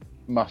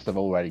must have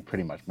already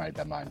pretty much made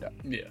their mind up.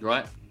 Yeah.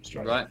 Right.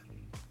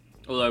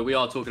 Although we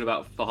are talking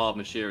about Fahad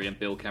Moshiri and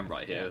Bill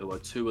Kenwright here, who are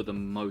two of the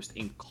most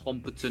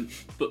incompetent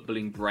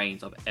footballing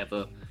brains I've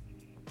ever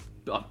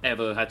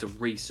had to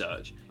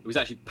research. It was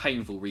actually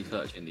painful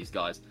researching these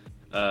guys.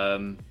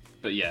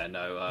 But yeah,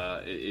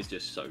 no, it's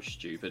just so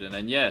stupid. And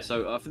then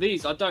so for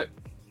these, I don't.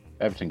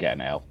 Everton get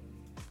an L.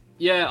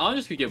 Yeah, I'm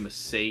just gonna give them a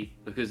C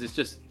because it's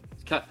just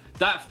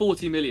that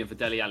 40 million for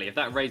Dele Alli. If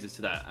that raises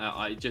to that,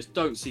 I just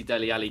don't see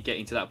Dele Alli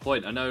getting to that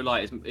point. I know,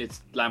 like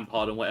it's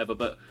Lampard and whatever,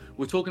 but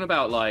we're talking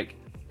about like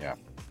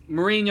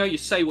Mourinho. You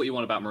say what you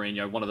want about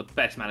Mourinho, one of the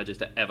best managers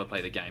to ever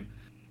play the game.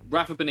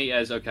 Rafa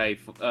Benitez, okay.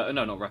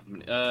 No, not Rafa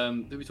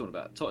Benitez. Who are we talking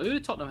about? Who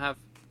did Tottenham have?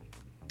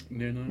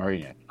 Nuno.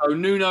 Mourinho. Oh,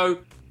 Nuno.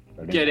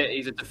 Get it.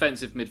 He's a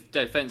defensive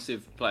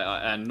player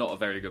and not a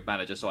very good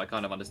manager, so I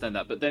kind of understand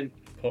that. But then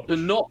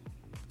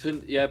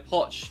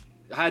Poch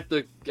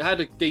had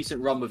a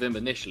decent run with him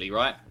initially,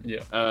 right?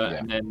 Yeah.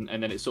 And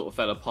then it sort of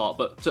fell apart.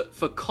 But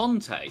for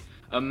Conte,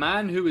 a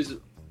man who has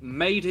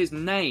made his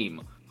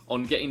name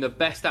on getting the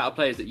best out of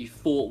players that you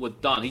thought were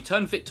done, he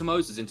turned Victor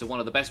Moses into one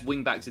of the best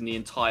wing backs in the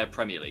entire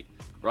Premier League.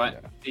 Right,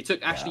 he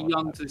took Ashley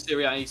Young to the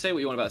Serie A. And you say what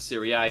you want about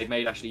Serie A. He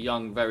made Ashley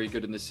Young very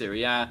good in the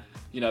Serie A.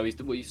 You know,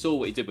 you saw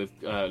what he did with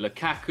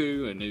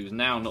Lukaku, and who's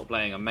now not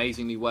playing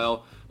amazingly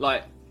well.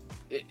 Like,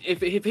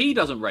 if he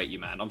doesn't rate you,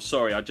 man, I'm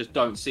sorry. I just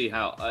don't see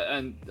how,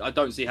 and I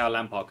don't see how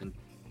Lampard can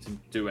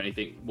do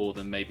anything more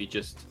than maybe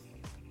just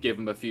give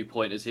him a few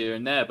pointers here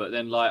and there. But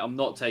then, like, I'm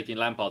not taking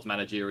Lampard's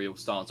managerial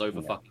stance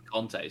over fucking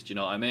Conte's. Do you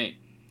know what I mean?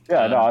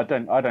 Yeah, no, I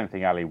don't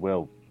think Ali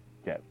will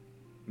get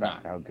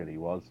back how good he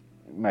was.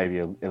 Maybe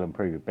he'll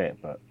improve a bit,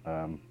 but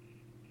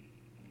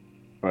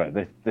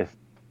this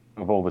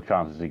of all the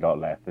chances he got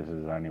left, this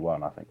is only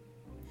one, I think.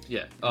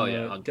 Yeah. Oh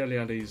yeah. Dele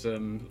Alli's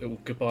little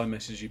goodbye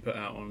message he put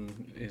out on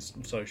his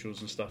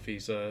socials and stuff.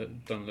 He's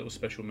done a little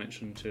special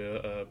mention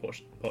to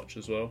Poch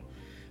as well.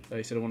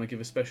 He said, "I want to give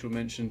a special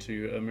mention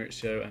to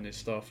Maurizio and his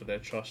staff for their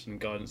trust and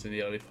guidance in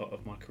the early part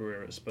of my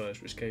career at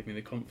Spurs, which gave me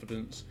the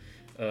confidence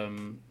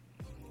and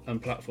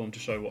platform to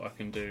show what I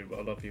can do. But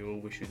I love you all.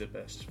 Wish you the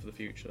best for the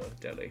future,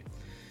 Dele."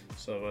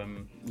 So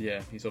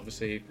he's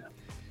obviously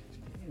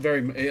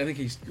very. I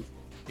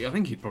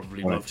think he'd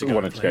probably love to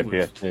go play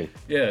with. PSG.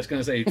 Yeah, I was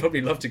going to say he'd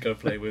probably love to go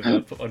play with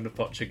under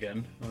Poch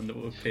again under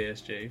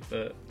PSG.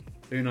 But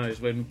who knows,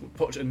 when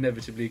Poch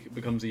inevitably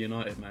becomes a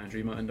United manager,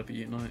 he might end up at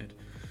United.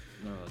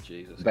 Oh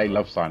Jesus! They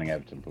love signing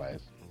Everton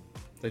players.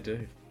 They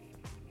do.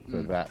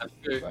 So that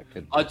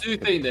could, I do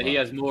think that he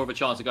has more of a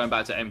chance of going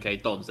back to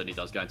MK Dons than he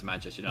does going to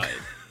Manchester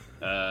United.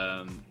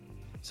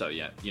 So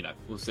yeah,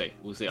 we'll see.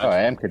 We'll see. Oh,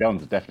 MK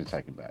Dons are definitely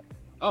taken back.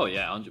 Oh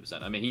yeah,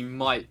 100%. I mean, he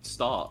might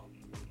start.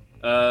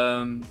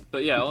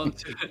 But yeah,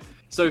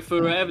 so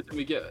for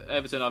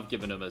Everton. I've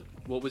given him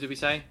what did we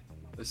say?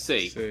 A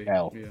C.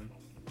 L. Yeah.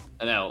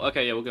 An L.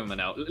 Okay, yeah, we'll give him an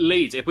L.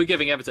 Leeds. If we're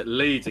giving Everton,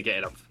 Leeds are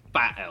getting a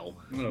fat L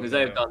because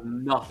they've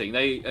done nothing.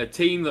 A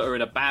team that are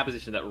in a bad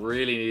position that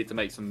really needed to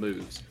make some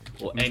moves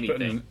or I'm just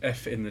putting anything. an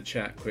F in the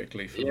chat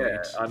quickly for Yeah,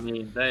 Leeds. I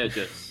mean they are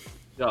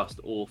just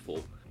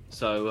awful.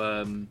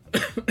 So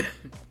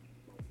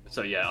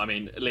so yeah, I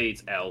mean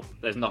Leeds L.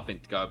 There's nothing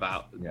to go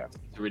about. Yeah.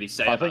 To really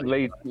say. I about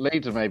think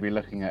Leeds are maybe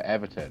looking at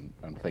Everton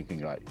and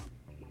thinking like,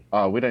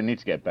 oh, we don't need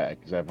to get better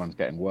because everyone's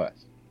getting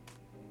worse.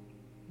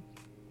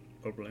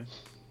 Probably.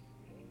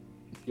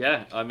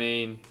 Yeah, I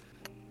mean,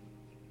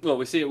 well,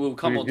 we see it. We'll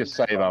come We on. just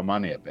save our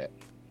money a bit.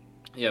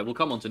 Yeah, we'll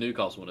come on to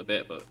Newcastle in a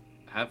bit, but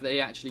have they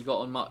actually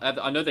gotten much?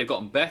 I know they've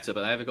gotten better,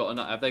 but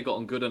have they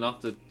gotten good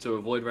enough to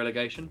avoid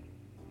relegation?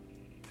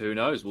 Who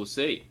knows? We'll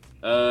see.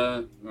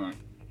 Right.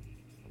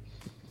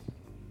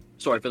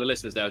 Sorry for the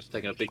listeners there. I was just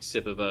taking a big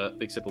sip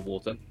of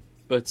water.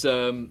 But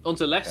on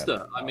to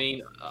Leicester. I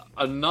mean,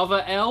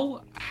 another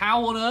L.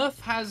 How on earth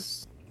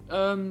has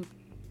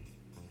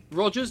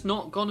Rodgers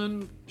not gone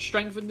and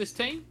strengthened this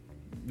team?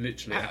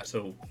 Literally at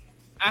all.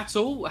 At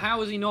all?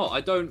 How is he not?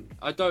 I don't.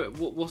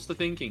 What's the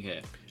thinking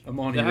here?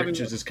 Armani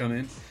Richards has come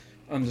in.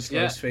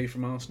 Undisclosed fee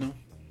from Arsenal.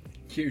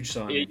 Huge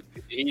signing.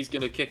 He's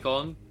going to kick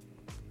on,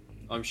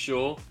 I'm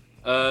sure.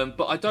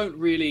 But I don't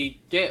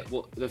really get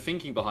what the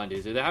thinking behind it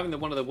is. They're having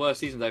one of the worst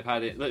seasons they've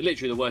had.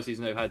 Literally the worst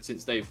season they've had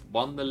since they've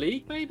won the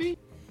league, maybe?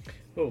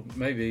 Well,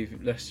 maybe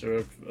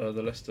Leicester, the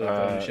Leicester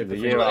ownership. The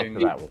year after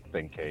that was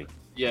stinky.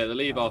 Yeah, the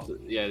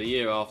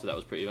year after that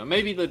was pretty bad.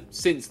 Maybe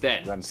since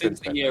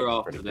the year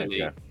after the league.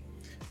 Yeah.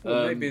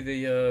 Well, maybe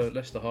the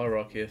Leicester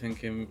hierarchy are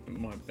thinking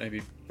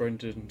maybe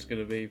Brendan's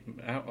going to be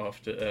out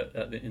after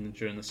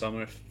during the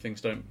summer if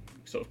things don't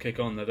sort of kick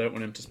on. They don't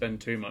want him to spend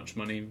too much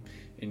money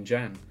in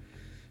Jan.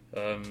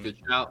 Good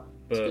shout.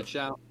 Good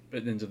shout. But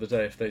at the end of the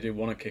day, if they do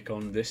want to kick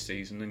on this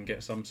season and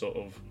get some sort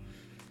of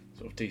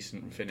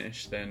decent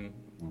finish, then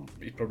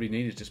he probably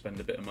needed to spend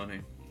a bit of money.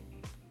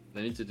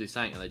 They need to do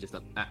something, and they just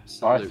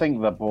absolutely. I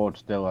think the board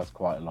still has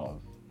quite a lot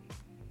of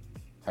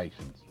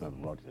patience for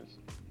Rodgers.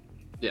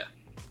 Yeah.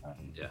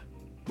 Yeah.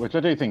 Which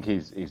I do think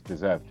he's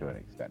deserved to an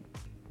extent.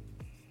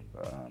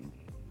 But,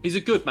 he's a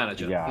good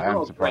manager. Yeah, he's I am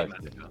not a great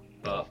surprised. manager,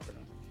 but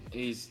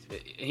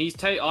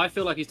I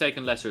feel like he's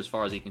taken Leicester as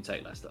far as he can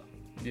take Leicester.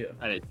 Yeah.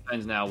 And it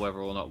depends now whether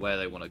or not where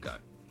they want to go.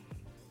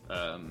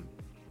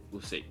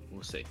 We'll see.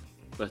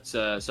 But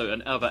so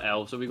another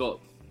L. So we got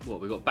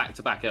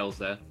back-to-back L's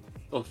there.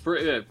 Or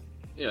three.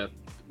 Yeah,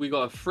 we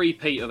got a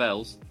three-peat of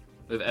L's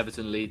with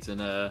Everton, Leeds,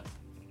 and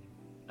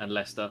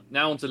Leicester.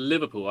 Now on to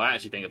Liverpool. I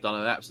actually think I've done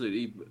an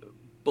absolutely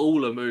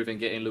baller move in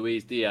getting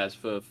Luis Diaz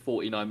for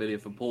 49 million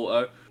from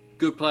Porto.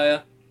 Good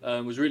player.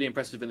 Was really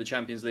impressive in the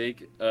Champions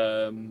League.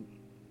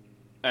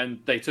 And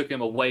they took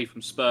him away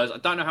from Spurs. I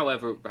don't know,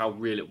 however, how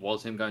real it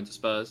was him going to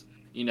Spurs.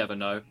 You never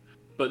know.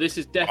 But this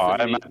is definitely.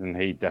 I imagine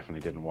he definitely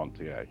didn't want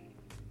to go.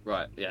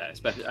 Right, yeah,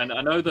 especially, and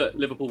I know that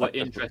Liverpool were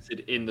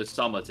interested in the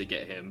summer to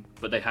get him,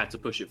 but they had to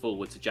push it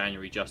forward to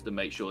January just to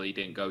make sure he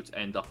didn't go to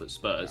end up at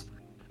Spurs.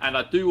 Yeah. And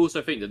I do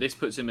also think that this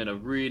puts him in a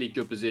really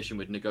good position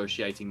with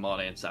negotiating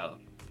Mane and Salah,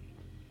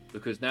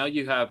 because now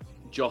you have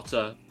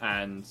Jota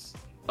and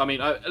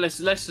let's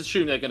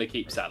assume they're going to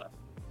keep Salah.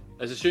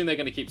 Let's assume they're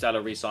going to keep Salah,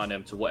 re-sign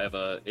him to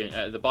whatever.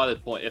 By the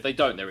point, if they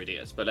don't, they're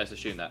idiots. But let's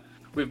assume that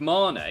with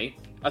Mane,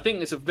 I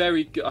think it's a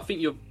very good. I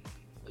think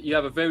you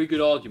have a very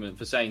good argument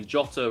for saying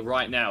Jota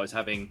right now is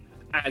having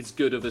as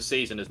good of a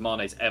season as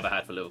Mane's ever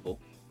had for Liverpool.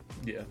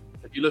 Yeah.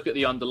 If you look at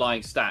the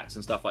underlying stats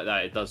and stuff like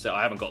that, it does say,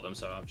 I haven't got them,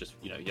 so I'm just,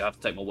 you have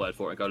to take my word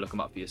for it and go look them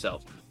up for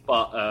yourself.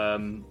 But I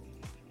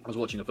was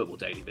watching a Football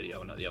Daily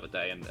video the other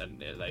day and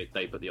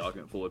they put the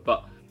argument forward.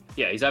 But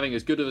yeah, he's having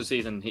as good of a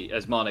season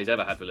as Mane's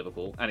ever had for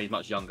Liverpool, and he's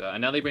much younger.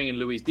 And now they bring in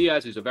Luis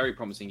Diaz, who's a very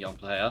promising young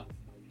player,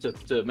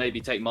 to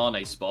maybe take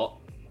Mane's spot.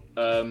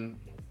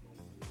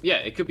 Yeah,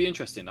 it could be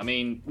interesting. I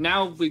mean,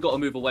 now we've got to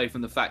move away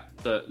from the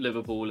fact that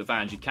Liverpool,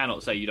 Levans, you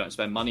cannot say you don't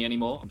spend money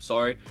anymore. I'm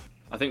sorry.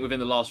 I think within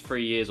the last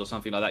 3 years or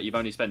something like that, you've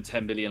only spent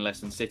 10 billion less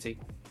than City.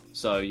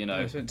 So,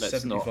 I spent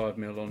 75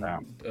 mil on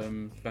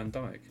Van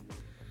Dijk.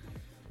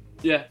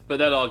 Yeah, but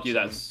they'll argue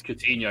that's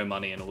Coutinho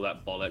money and all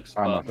that bollocks.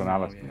 And that's on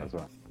Alisson as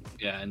well.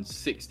 Yeah, and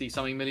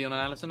 60-something million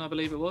on Alisson, I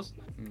believe it was.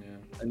 Yeah.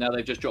 And now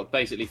they've just dropped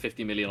basically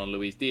 50 million on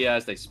Luis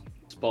Diaz. They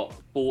spot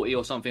 40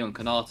 or something on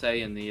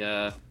Konate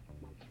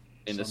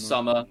in the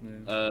summer,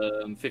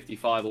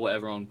 55 or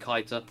whatever on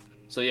Keita.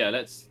 So yeah,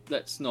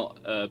 let's not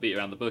beat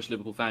around the bush.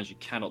 Liverpool fans, you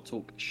cannot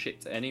talk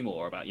shit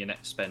anymore about your net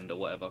spend or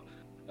whatever.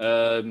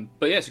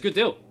 But yeah, it's a good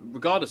deal.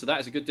 Regardless of that,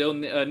 it's a good deal.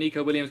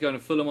 Nico Williams going to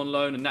Fulham on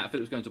loan and Nat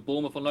Phillips going to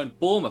Bournemouth on loan.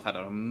 Bournemouth had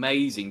an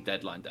amazing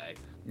deadline day.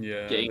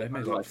 Yeah, they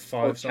made like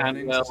 5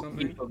 signings or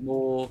something.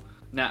 More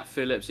Nat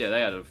Phillips. Yeah,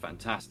 they had a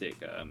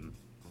fantastic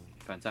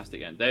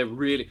end. They're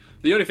really.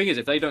 The only thing is,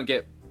 if they don't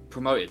get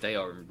promoted, they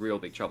are in real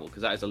big trouble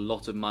because that is a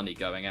lot of money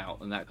going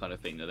out and that kind of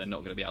thing that they're not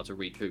going to be able to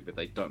recoup if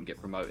they don't get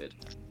promoted.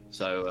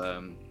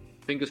 So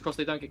fingers crossed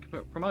they don't get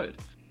promoted.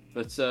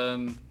 But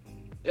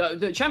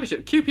the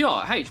championship,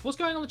 QPR, H, what's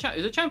going on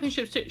is the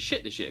championship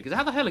shit this year? Because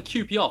how the hell are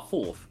QPR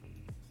fourth?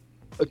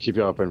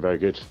 QPR have been very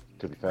good,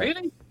 to be fair.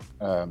 Really?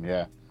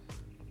 Yeah.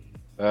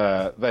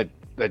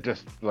 They're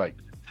just like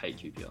hate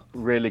QPR.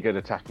 Really good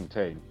attacking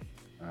team.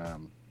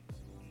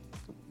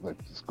 They've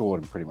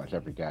scored in pretty much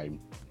every game.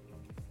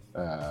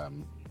 Let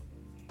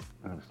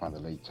me find the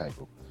league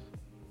table.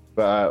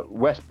 But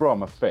West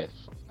Brom are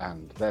 5th,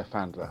 and their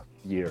fans are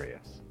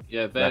furious.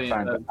 Yeah,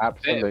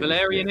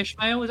 Valerian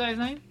Ismail, is that his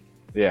name?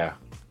 Yeah.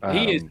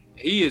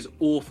 He is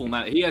awful,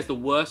 man. He has the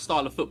worst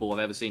style of football I've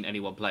ever seen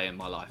anyone play in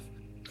my life.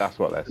 That's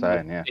what they're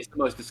saying, yeah. It's the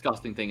most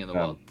disgusting thing in the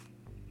world.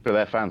 So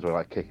their fans were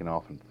like kicking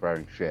off and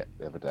throwing shit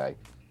the other day.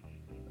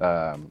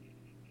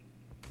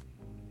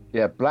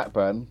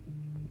 Blackburn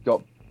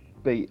got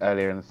beat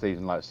earlier in the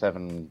season, like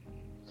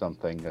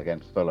 7-something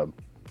against Fulham,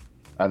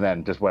 and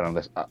then just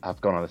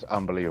have gone on this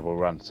unbelievable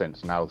run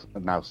since. Now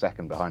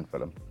second behind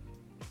Fulham.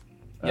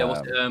 Yeah,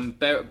 what's it,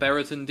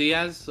 Brereton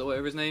Diaz or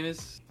whatever his name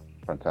is?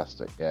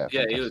 Fantastic, yeah.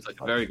 Yeah, he looks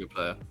like a very good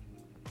player.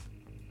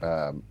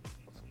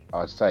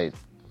 I'd say it's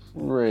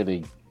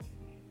really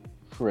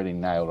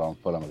nailed on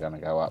Fulham are going to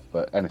go up,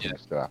 but anything can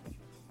still happen.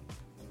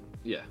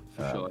 Yeah,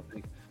 for sure, I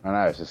think. I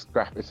know, it's the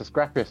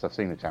scrappiest I've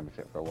seen the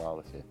championship for a while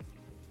this year.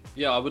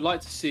 Yeah, I would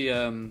like to see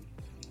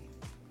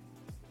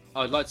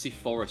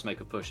Forest make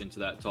a push into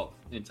that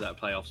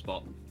playoff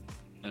spot,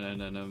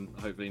 and then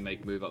hopefully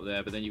make a move up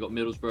there. But then you got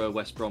Middlesbrough,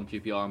 West Brom,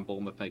 QPR, and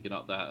Bournemouth making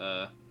up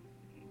that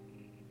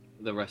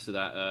the rest of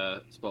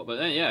that spot. But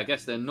then I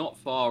guess they're not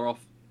far off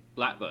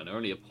Blackburn. They're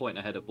only a point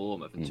ahead of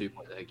Bournemouth and 2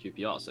 points ahead of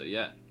QPR. So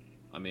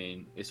I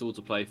mean, it's all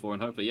to play for,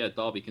 and hopefully,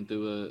 Derby can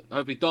do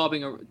hopefully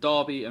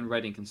Derby and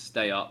Reading can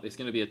stay up. It's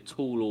going to be a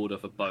tall order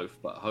for both,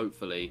 but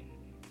hopefully,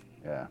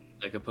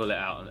 they can pull it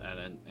out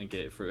and get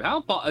it through.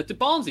 Did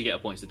Barnsley get a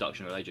points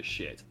deduction, or are they just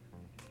shit?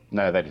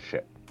 No, they're just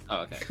shit.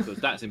 Oh, okay, because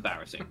that's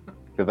embarrassing.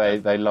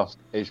 Because they lost.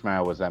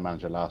 Ishmael was their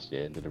manager last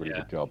year and did a really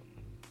good job,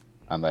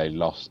 and they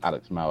lost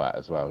Alex Mowatt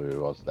as well, who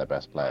was their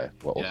best player,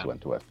 but also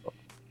went to West Brom.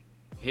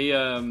 He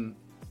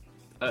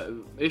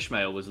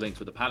Ishmael was linked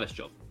with the Palace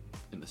job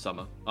in the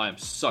summer. I am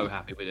so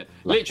happy with it.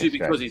 Literally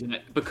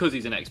because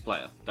he's an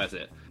ex-player. That's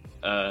it.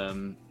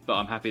 But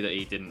I'm happy that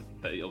he didn't.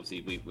 But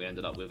obviously we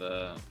ended up with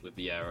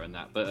Vieira and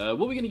that. But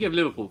what are we going to give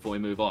Liverpool before we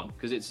move on?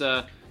 Because it's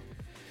I've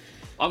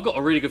got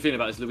a really good feeling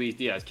about this Luis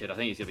Diaz kid. I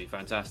think he's going to be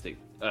fantastic.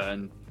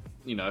 And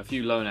a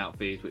few loan out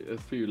fees, a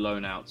few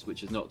loan outs,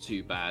 which is not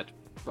too bad.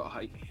 But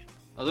I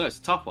don't know. It's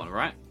a tough one,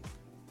 right?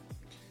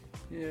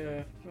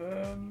 Yeah.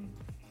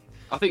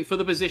 I think for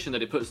the position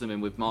that it puts them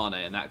in with Mane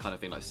and that kind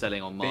of thing, like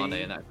selling on Mane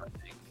and that kind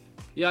of thing.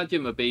 Yeah, I'd give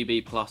him a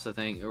B plus, I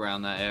think,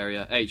 around that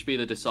area. H, be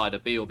the decider,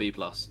 B or B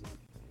plus.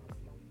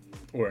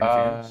 Or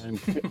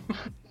anything else.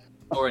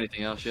 Or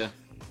anything else, yeah.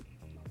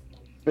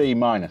 B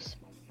minus.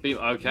 B,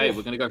 okay,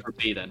 we're going to go for a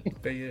B then.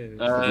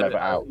 Level it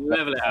out.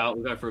 Level it out,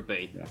 we'll go for a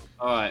B. Yeah.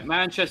 All right,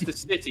 Manchester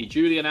City.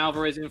 Julian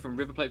Alvarez in from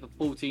River Plate for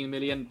 14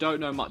 million.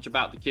 Don't know much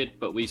about the kid,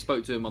 but we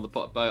spoke to him on the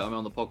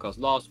podcast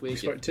last week. We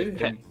spoke to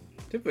him.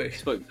 Did we?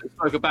 Spoke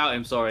about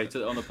him, sorry,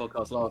 on the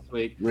podcast last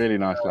week. Really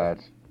nice lad.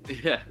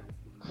 Yeah.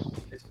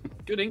 It's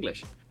good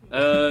English.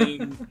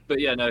 But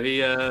yeah, no,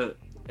 he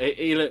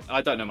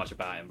I don't know much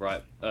about him,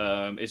 right?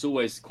 It's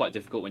always quite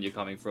difficult when you're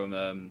coming from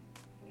a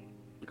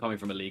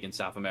league in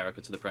South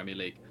America to the Premier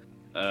League.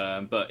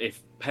 But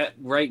if Pep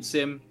rates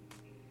him,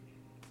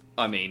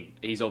 I mean,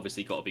 he's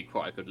obviously got to be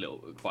quite a good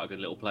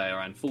little player,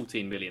 and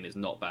 14 million is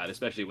not bad,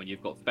 especially when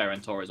you've got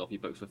Ferran Torres off your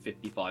books for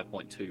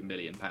 55.2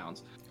 million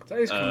pounds. That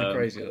is kind of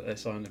crazy that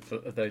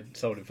they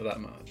sold him for that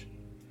much.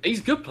 He's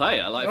a good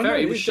player.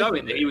 He was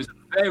showing that he was a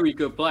very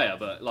good player,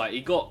 but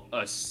he got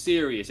a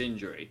serious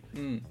injury,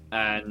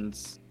 and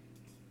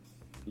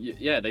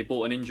they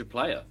bought an injured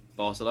player.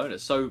 Barcelona,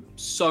 so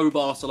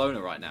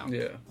Barcelona right now.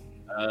 Yeah.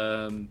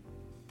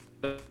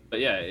 But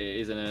yeah,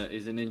 it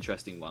is an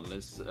interesting one.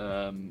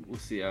 We'll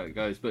see how it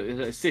goes.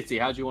 But City,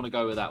 how do you want to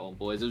go with that one,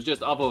 boys? It was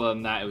just other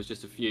than that, it was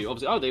just a few.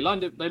 Obviously, they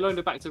loaned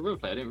it back to River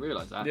Plate. I didn't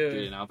realise that. Yeah.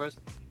 Julian Alvarez.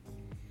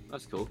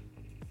 That's cool.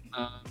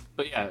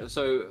 But yeah,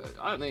 so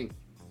I think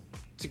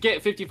to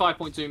get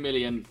 55.2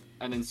 million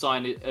and then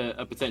sign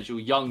a potential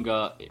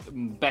younger,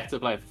 better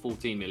player for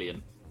 14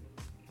 million,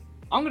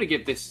 I'm gonna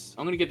give this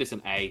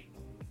an A.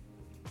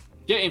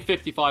 Getting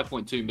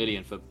 55.2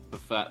 million for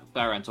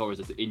Ferran Torres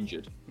that's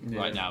injured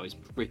right now is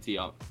pretty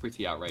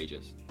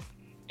outrageous.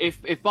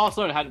 If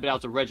Barcelona hadn't been able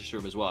to register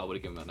him as well, I would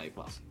have given him an A+.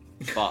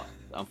 But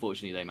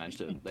unfortunately, they managed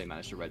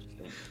to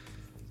register him.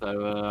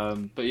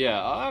 So, but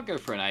yeah, I'll go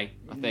for an A.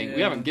 I think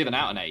we haven't given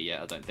out an A yet.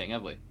 I don't think,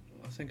 have we?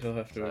 I think I'll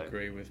have to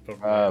agree with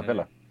probably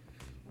Villa.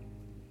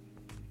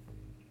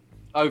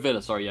 Oh,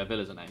 Villa. Sorry, yeah,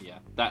 Villa's an A. Yeah,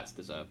 that's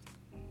deserved.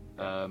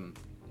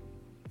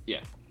 Yeah,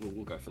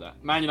 we'll go for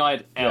that. Man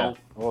United L.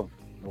 Yeah.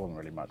 Wasn't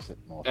really much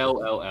more.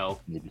 L.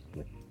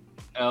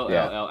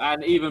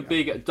 And even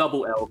big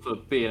double L for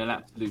being an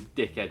absolute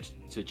dickhead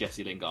to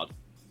Jesse Lingard.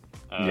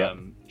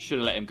 Should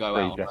have let him go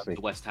out on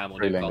the West Ham or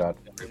Newcastle.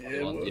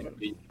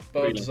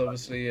 Barnes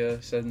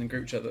obviously said in the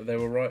group chat that they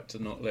were right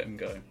to not let him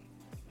go.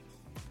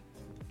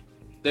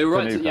 They were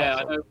right to,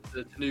 I know,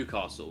 to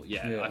Newcastle.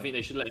 Yeah, I think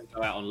they should let him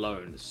go out on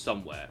loan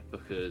somewhere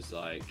because,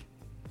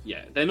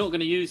 they're not going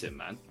to use him,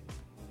 man.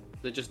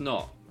 They're just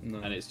not. No.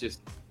 And it's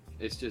just,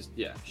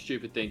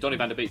 stupid thing. Donny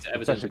van der Beek's at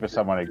Everton. Especially for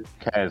someone who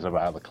cares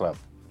about the club.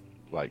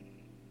 Like,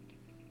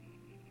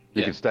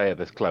 you can stay at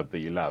this club that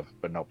you love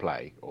but not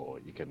play, or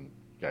you can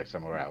go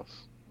somewhere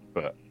else,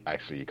 but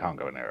actually you can't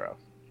go anywhere else.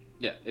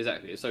 Yeah,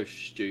 exactly. It's so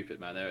stupid,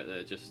 man.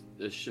 They're just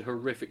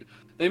horrific.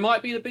 They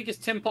might be the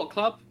biggest tin pot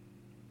club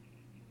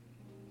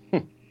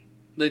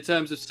in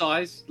terms of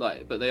size,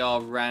 but they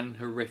are ran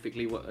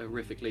horrifically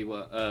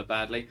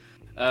badly.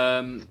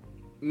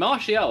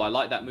 Martial, I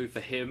like that move for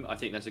him. I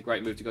think that's a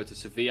great move to go to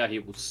Sevilla. He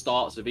will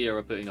start. Sevilla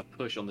are putting a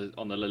push on the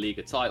La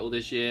Liga title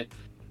this year,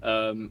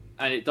 and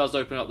it does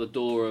open up the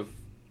door of,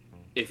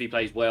 if he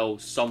plays well,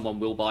 someone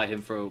will buy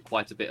him for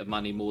quite a bit of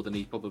money, more than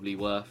he's probably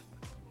worth,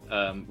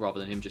 rather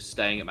than him just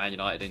staying at Man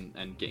United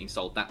and getting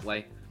sold that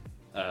way.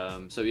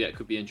 It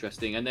could be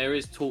interesting. And there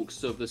is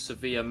talks of the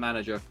Sevilla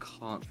manager. I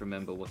can't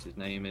remember what his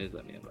name is.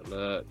 Let me have a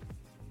look.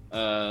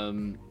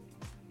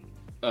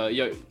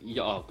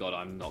 Oh God,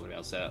 I'm not going to be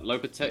able to say it.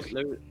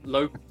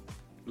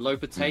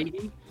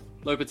 Lopetegui?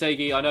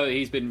 Lopetegui, I know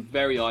he's been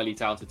very highly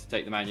touted to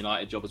take the Man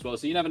United job as well.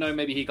 So you never know,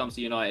 maybe he comes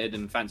to United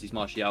and fancies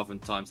Martial from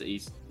times that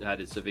he's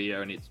had at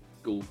Sevilla and it's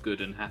all good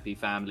and happy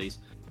families.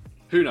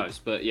 Who knows?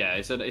 But yeah,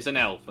 it's an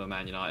L for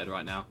Man United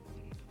right now.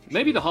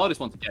 Maybe the hardest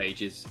one to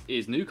gauge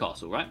is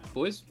Newcastle, right,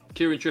 boys?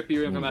 Kieran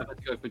Trippier in from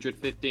Atletico Madrid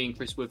 15,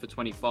 Chris Wood for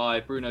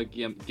 25, Bruno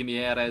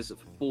Guimaraes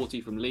for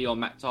 40 from Lyon,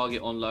 Matt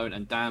Targett on loan,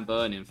 and Dan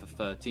Burn in for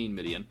 13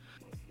 million.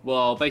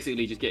 Well,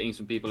 basically just getting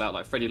some people out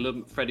like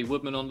Freddie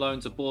Woodman on loan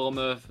to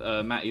Bournemouth,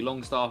 Matty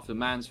Longstaff to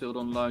Mansfield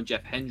on loan,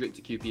 Jeff Hendrick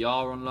to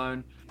QPR on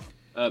loan.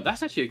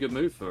 That's actually a good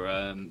move for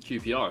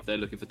QPR if they're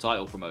looking for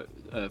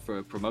for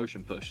a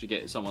promotion push to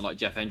get someone like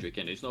Jeff Hendrick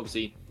in, who's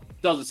obviously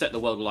doesn't set the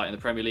world alight in the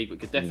Premier League, but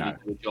could definitely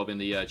do a job in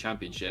the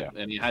Championship,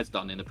 and he has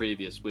done in the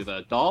previous with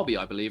Derby,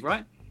 I believe,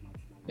 right?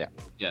 Yeah.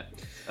 I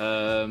don't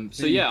know.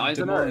 The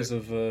demise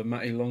of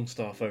Matty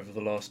Longstaff over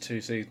the last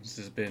 2 seasons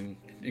has been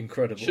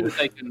incredible. Should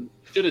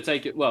have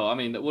taken. Well, I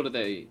mean, what are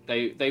they?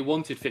 They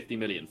wanted 50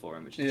 million for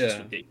him, which is just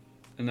ridiculous.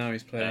 And now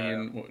he's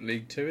playing in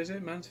League 2? Is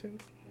it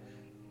Mansfield?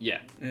 Yeah.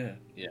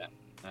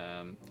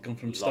 Gone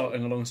from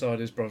starting alongside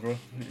his brother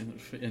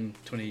in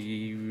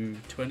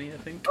 2020, I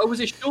think. Oh, was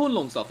it Sean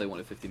Longstaff they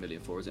wanted 50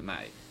 million for? Or is it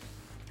Matty?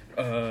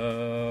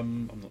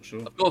 I'm not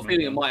sure. I've got a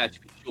feeling it might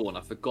actually be Sean.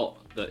 I forgot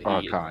that he.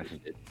 I can't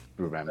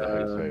remember.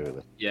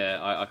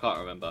 I can't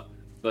remember.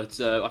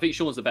 But I think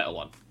Sean's the better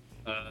one.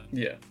 But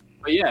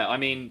I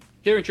mean,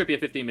 Kieran Trippier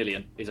 15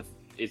 million is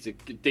a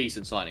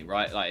decent signing,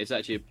 right? Like, it's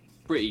actually a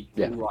pretty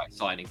right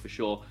signing for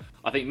sure.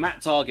 I think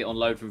Matt Targett on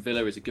loan from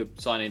Villa is a good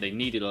signing. They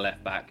needed a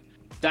left back.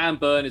 Dan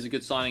Burn is a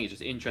good signing. It's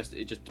just interesting.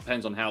 It just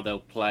depends on how they'll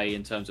play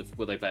in terms of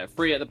will they play a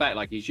 3 at the back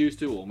like he's used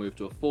to, or move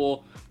to a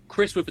 4.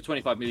 Chris Wood for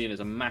 25 million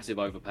is a massive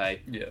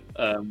overpay.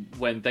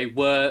 When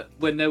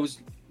there was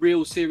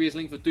real serious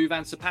link for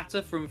Duvan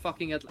Zapata from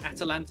fucking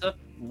Atalanta,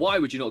 why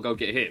would you not go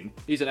get him?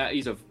 He's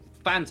a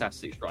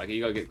fantastic striker.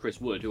 You go get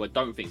Chris Wood, who I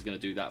don't think is going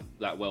to do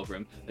that well for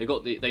him.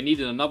 They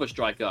needed another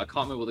striker. I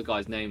can't remember what the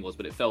guy's name was,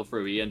 but it fell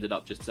through. He ended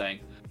up just saying,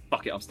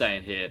 "Fuck it, I'm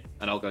staying here,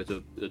 and I'll go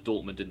to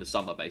Dortmund in the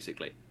summer,"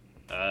 basically.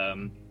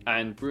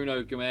 And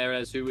Bruno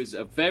Guimaraes, who is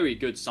a very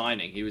good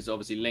signing. He was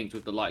obviously linked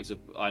with the likes of,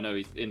 I know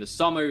he's in the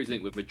summer, he was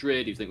linked with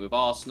Madrid, he was linked with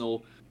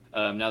Arsenal.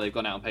 Now they've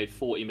gone out and paid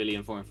 40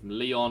 million for him from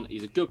Lyon.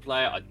 He's a good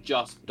player.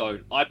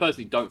 I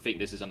personally don't think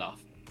this is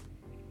enough.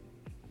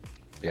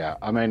 Yeah,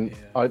 I mean,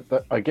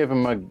 I give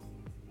them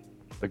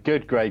a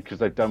good grade because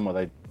they've done what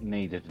they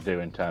needed to do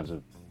in terms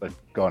of they've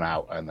gone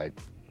out and they've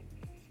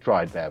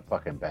tried their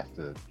fucking best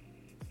to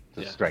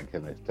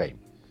strengthen this team.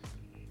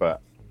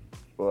 But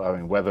I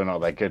mean, whether or not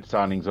they're good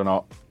signings or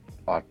not,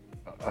 I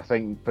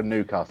think for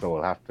Newcastle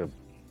we'll have to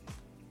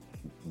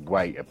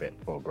wait a bit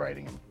before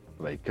grading them,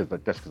 because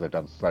they've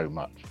done so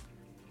much,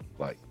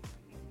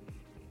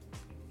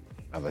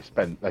 and they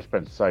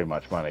spent so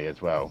much money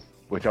as well,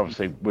 which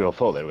obviously we all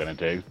thought they were going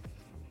to do,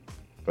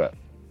 but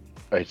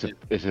it's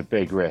a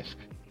big risk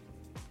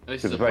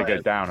because if they go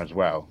down as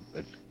well,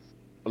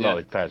 a lot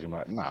of these players are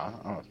like, nah,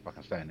 I'm not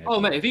fucking staying here. Oh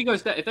mate,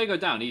 if they go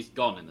down, he's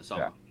gone in the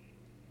summer. Yeah.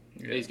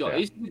 He's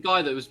the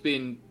guy that was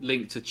being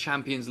linked to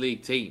Champions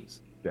League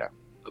teams. Yeah,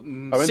 I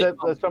mean,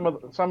 there's some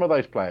of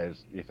those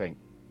players you think,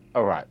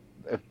 all right,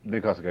 if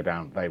Newcastle go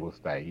down, they will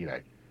stay. You know,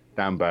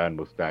 Dan Burn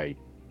will stay,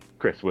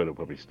 Chris Wood will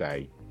probably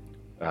stay,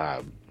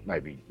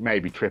 maybe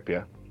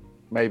Trippier,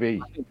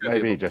 maybe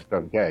he just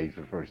doesn't care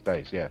before he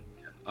stays. Yeah,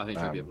 I think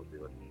Trippier will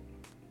do it.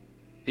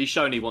 He's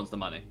shown he wants the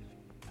money,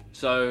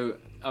 so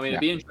I mean, it'd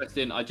be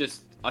interesting. I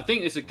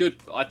think this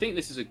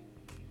is a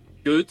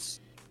good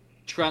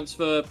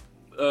transfer.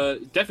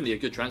 Definitely a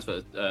good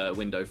transfer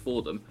window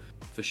for them,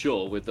 for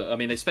sure.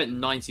 They spent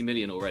 90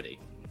 million already,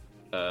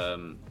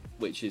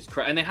 which is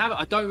and they have.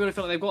 I don't really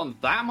feel like they've gotten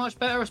that much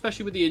better,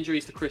 especially with the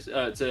injuries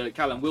to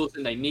Callum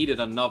Wilson. They needed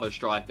another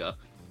striker.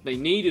 They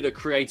needed a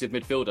creative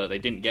midfielder. They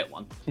didn't get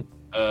one.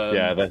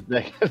 Yeah,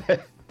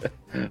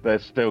 they're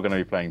still going to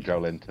be playing Joe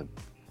Linton.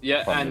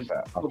 Yeah, and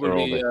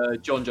probably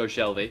John Joe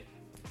Shelby.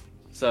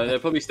 So they're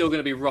probably still going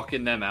to be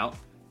rocking them out.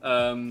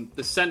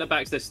 The centre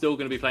backs, they're still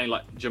going to be playing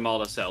like Jamal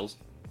Lascelles,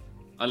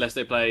 unless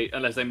they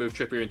move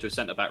Trippier into a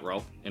centre back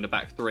role in a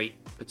back three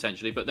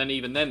potentially. But then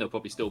even then they'll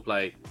probably still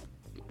play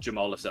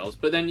Jamal Lascelles.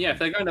 But then if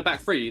they're going to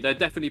back three, they're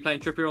definitely playing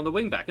Trippier on the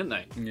wing back, aren't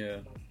they? Yeah.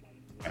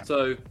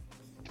 So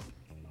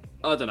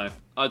I don't know.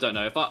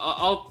 If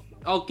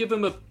I'll give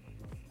them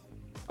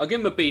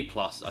a B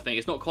plus. I think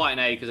it's not quite an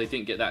A because they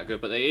didn't get that good,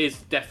 but it is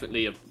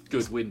definitely a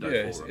good window.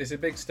 Yeah, for it's a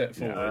big step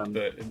forward,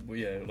 but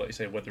like you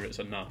say, whether it's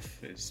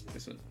enough is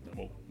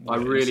I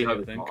really hope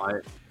it's not.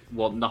 I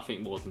want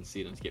nothing more than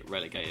see them to get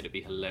relegated. It'd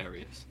be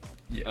hilarious.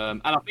 Yeah.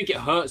 And I think it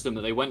hurts them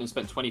that they went and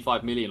spent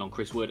 25 million on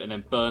Chris Wood, and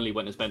then Burnley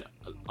went and spent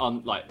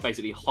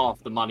basically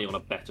half the money on a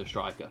better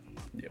striker.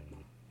 Yeah.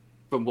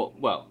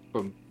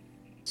 From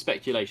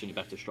speculation, a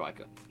better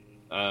striker.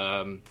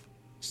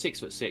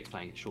 6'6"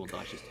 playing at Sean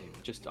Dyche's team.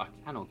 I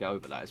cannot get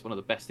over that. It's one of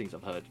the best things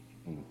I've heard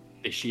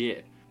this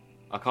year.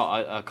 I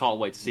can't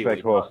wait to see what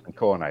he does. And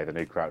Cornet, the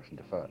new Crouch and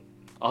Defer.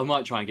 I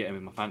might try and get him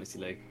in my fantasy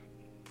league.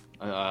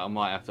 I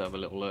might have to have a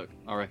little look.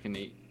 I reckon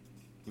he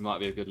might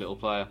be a good little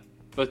player.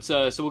 But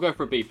so we'll go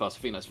for a B plus. I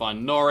think that's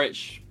fine.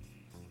 Norwich,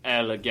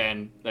 L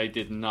again. They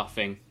did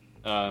nothing.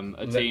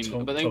 But they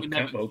would never.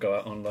 Campbell go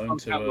out on loan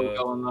Campbell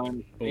go on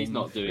loan. He's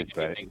not doing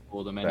anything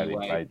for them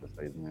anyway.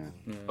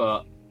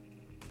 But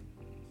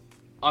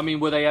I mean,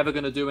 were they ever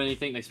going to do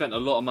anything? They spent a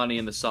lot of money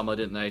in the summer,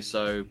 didn't they?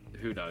 So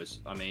who knows?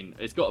 I mean,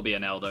 it's got to be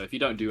an L though. If you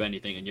don't do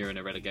anything and you're in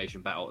a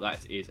relegation battle,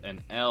 that is an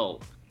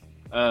L.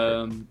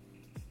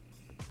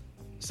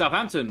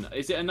 Southampton,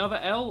 is it another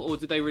L, or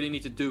did they really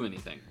need to do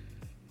anything?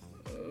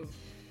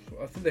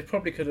 I think they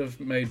probably could have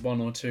made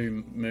one or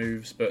two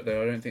moves, but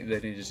I don't think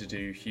they needed to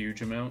do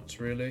huge amounts,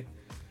 really.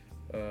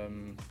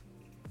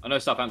 I know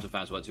Southampton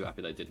fans weren't too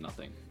happy they did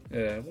nothing.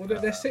 Yeah, well,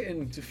 they're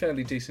sitting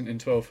fairly decent in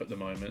 12th at the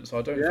moment, so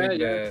I don't think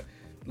they're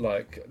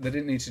they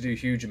didn't need to do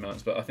huge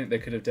amounts, but I think they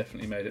could have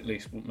definitely made at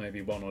least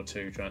maybe one or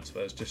two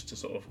transfers just to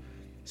sort of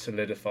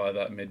solidify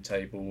that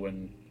mid-table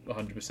and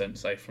 100%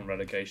 safe from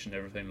relegation,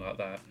 everything like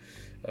that.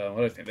 I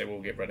don't think they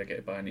will get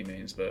relegated by any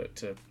means, but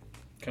to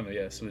kind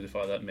of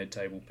solidify that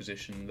mid-table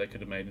position, they could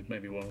have made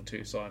maybe one or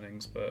two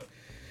signings, but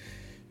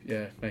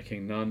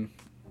making none.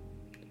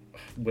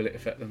 Will it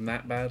affect them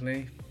that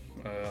badly?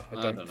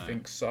 I don't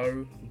think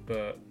so,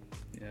 but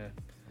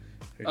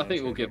I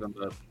think we'll give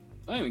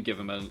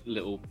them a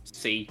little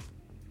C,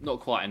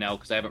 not quite an L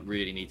because they haven't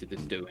really needed to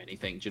do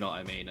anything. Do you know what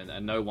I mean?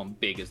 And no one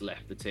big has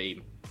left the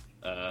team.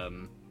 I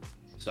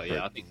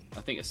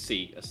think a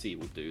C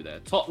will do there.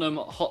 Tottenham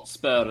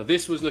Hotspur.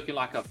 This was looking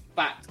like a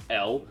fat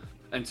L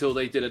until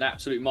they did an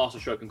absolute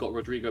masterstroke and got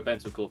Rodrigo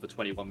Bentancur for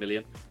 21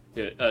 million.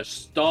 A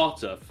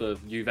starter for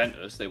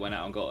Juventus. They went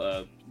out and got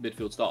a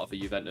midfield starter for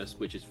Juventus,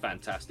 which is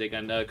fantastic.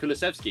 And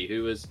Kulusevski,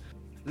 who has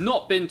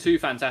not been too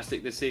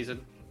fantastic this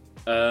season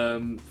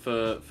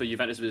for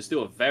Juventus, but is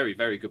still a very,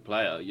 very good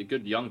player. A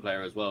good young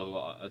player as well,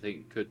 who I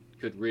think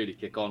could really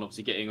kick on.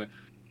 Obviously getting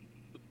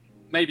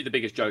maybe the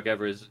biggest joke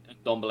ever is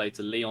Ndombele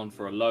to Lyon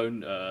for a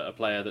loan, a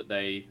player that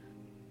they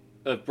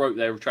broke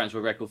their transfer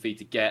record fee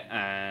to get,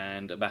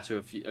 and a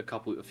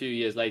few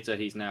years later,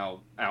 he's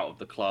now out of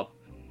the club,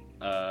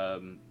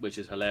 which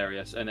is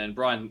hilarious. And then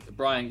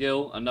Brian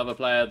Gill, another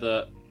player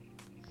that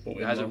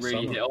hasn't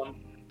really hit on.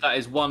 That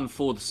is one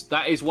for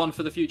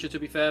the future, to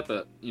be fair.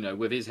 But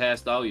with his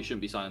hairstyle, you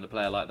shouldn't be signing a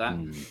player like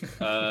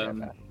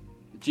that.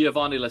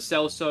 Giovanni Lo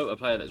Celso, a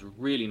player that's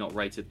really not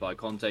rated by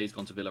Conte. He's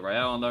gone to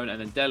Villarreal on loan.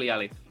 And then Dele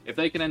Alli. If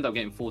they can end up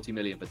getting 40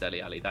 million for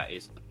Dele Alli, that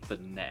is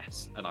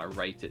finesse, and I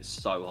rate it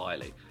so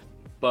highly.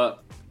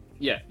 But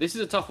this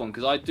is a tough one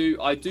because I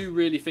do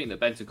really think that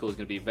Bentancur is going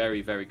to be a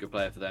very, very good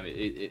player for them.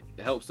 It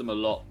helps them a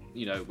lot,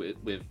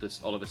 with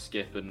this Oliver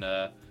Skip and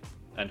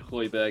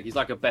Højbjerg. He's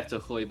like a better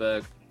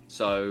Højbjerg.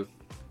 So,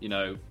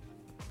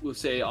 we'll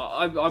see.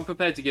 I'm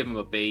prepared to give him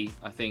a B,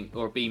 I think,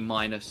 or a B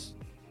minus.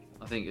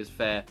 I think is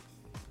fair.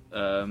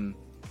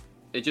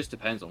 It just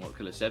depends on what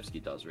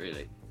Kulusevski does,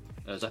 really.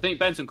 So I think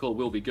Bentancur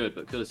will be good,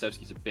 but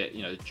Kulusevski's a bit,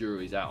 the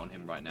jury's out on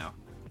him right now.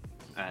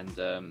 And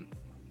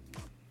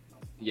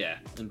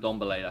and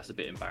Ndombele, that's a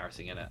bit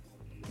embarrassing, isn't it?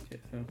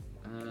 Yeah.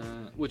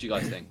 What do you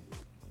guys think?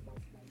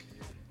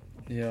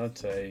 Yeah, I'd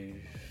say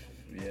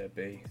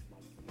B.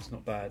 It's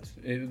not bad.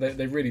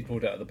 They really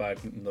pulled out of the bag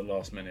in the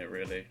last minute,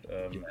 really.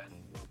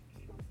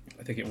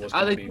 I think it was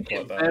going to be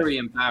quite bad. Very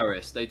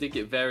embarrassed. They did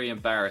get very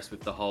embarrassed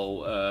with the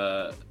whole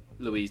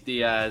Luis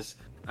Diaz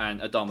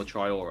and Adama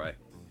Traore.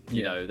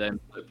 They're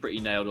pretty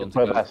nailed on.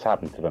 But that's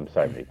happened to them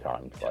so many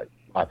times.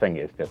 I think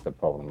it's just a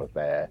problem with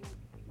their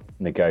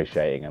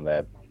negotiating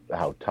and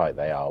how tight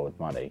they are with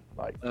money.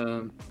 That's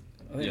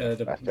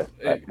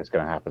just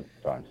going to happen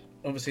sometimes.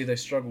 Obviously, they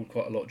struggled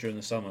quite a lot during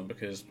the summer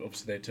because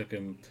obviously they took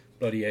them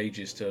bloody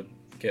ages to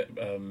get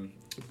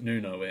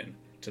Nuno in,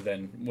 to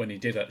then, when he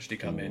did actually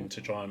come in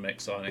to try and make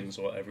signings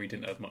or whatever, he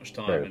didn't have much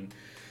time. Right.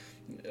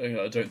 And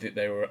I don't think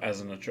they were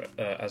as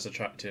as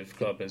attractive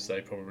club as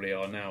they probably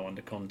are now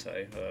under Conte.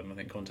 I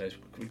think Conte's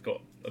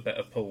got a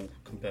better pull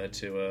compared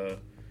to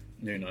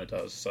Nuno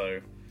does. So,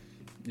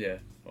 yeah,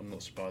 I'm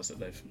not surprised that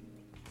they've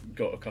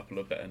got a couple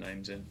of better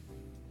names in.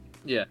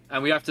 Yeah,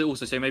 and we have to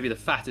also say maybe the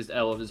fattest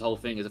L of this whole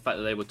thing is the fact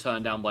that they were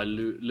turned down by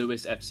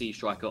Lewis FC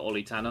striker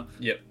Ollie Tanner.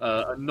 Yep.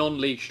 A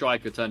non-league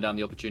striker turned down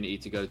the opportunity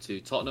to go to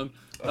Tottenham.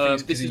 I think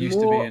it's because he used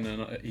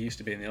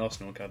to be in the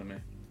Arsenal academy.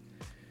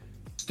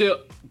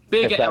 Still,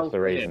 bigger If L that's the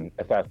for reason, him.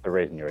 if that's the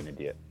reason, you're an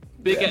idiot.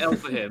 Bigger L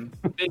for him.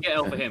 Bigger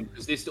L for him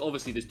because this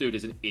dude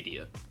is an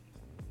idiot.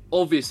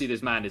 Obviously,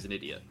 this man is an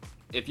idiot.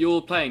 If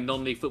you're playing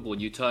non-league football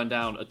and you turn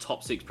down a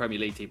top 6 Premier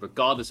League team,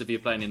 regardless if you're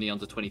playing in the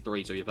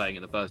under-23s or you're playing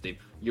in the first team,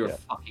 you're a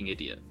fucking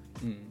idiot.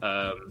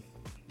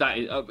 That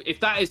is, if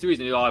that is the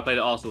reason, I played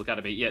at Arsenal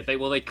Academy. Yeah,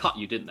 they cut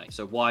you, didn't they?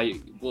 So why?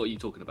 What are you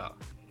talking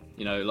about?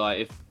 You know, like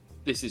if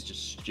this is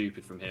just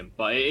stupid from him,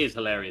 but it is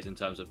hilarious in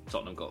terms of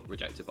Tottenham got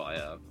rejected by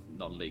a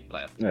non-league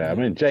player. Yeah, I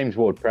mean James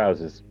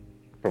Ward-Prowse is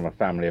from a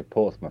family of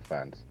Portsmouth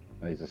fans,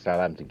 and he's a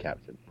Southampton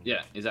captain.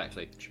 Yeah,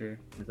 exactly. True.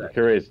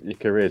 Exactly. Your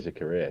career's a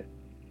career.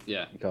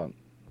 Yeah. You can't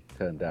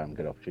turn down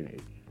good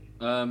opportunities.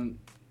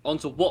 On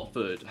to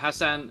Watford.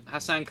 Hassan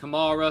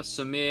Kamara,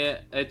 Samir,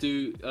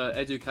 Edu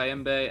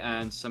Kayembe,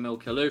 and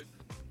Samil Kalou.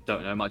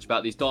 Don't know much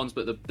about these Dons,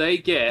 but they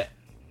get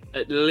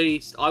at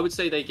least, I would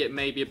say they get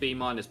maybe a B-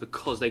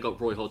 because they got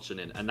Roy Hodgson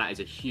in, and that is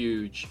a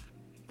huge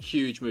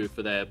move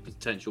for their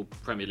potential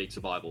Premier League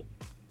survival.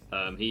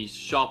 He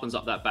sharpens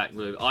up that back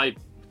move. I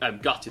am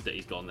gutted that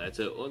he's gone there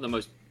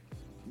to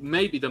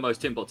maybe the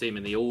most tin pot team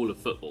in the all of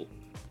football,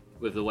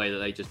 with the way that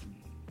they just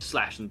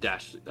slash and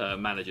dash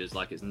managers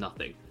like it's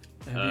nothing.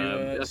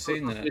 Have you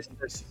seen that?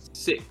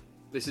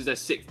 This is their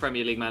 6th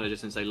Premier League manager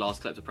since they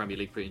last kept a Premier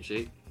League clean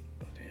sheet,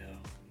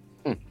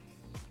 Yeah.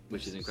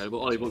 which is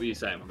incredible. Ollie, what were you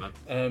saying, my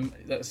man?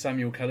 That's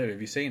Samuel Kalou. Have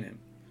you seen him?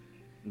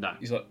 No.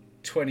 He's like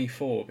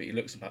 24, but he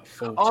looks about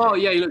 40. Oh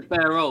yeah, he looks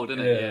bare old,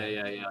 doesn't he? Yeah.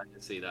 Yeah. I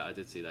did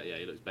see that. Yeah,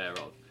 he looks bare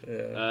old.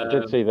 Yeah. I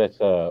did see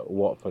that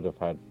Watford have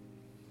had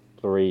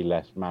 3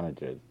 less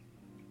managers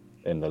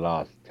in the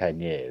last 10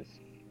 years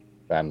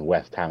than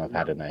West Ham have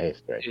had in their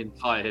history.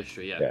 Entire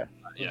history, Yeah.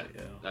 Yeah,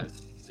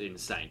 that's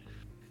insane.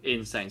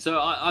 So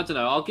I don't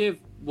know. I'll give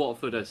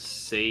Watford a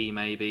C,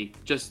 maybe,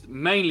 just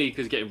mainly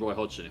because getting Roy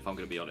Hodgson, if I'm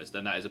going to be honest,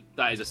 and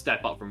that is a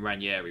step up from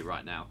Ranieri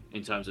right now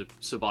in terms of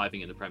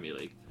surviving in the Premier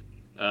League.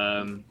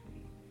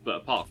 But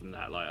apart from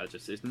that, like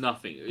it's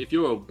nothing. If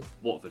you're a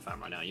Watford fan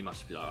right now, you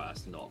must be like,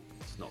 it's not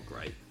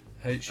great.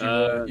 H,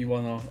 you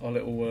won our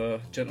little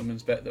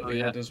gentleman's bet that we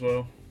had as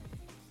well.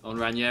 On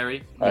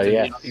Ranieri,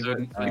 He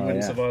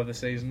wouldn't survive the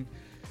season,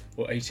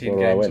 or 18 What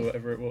do I games win? or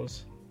whatever it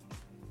was.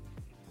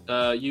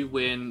 You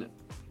win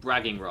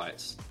bragging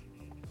rights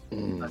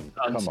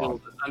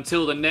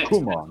until the next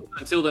Come on.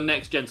 until the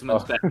next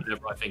gentleman's bet.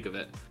 Whenever I think of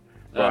it.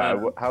 Right,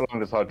 how long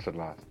does Hodgson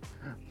last?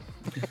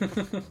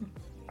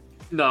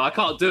 No, I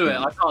can't do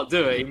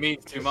it. He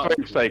means too much.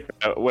 Sweepstake.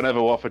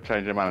 Whenever Watford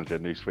change their manager,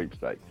 new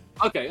sweepstake.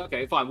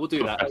 Okay, fine. We'll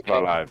do that. Rest of our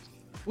Okay. lives.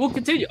 We'll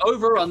continue.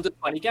 Over or under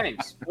 20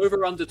 games. Over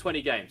or under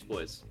 20 games,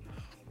 boys.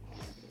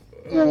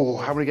 Oh,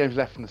 how many games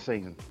left in the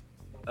season?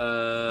 What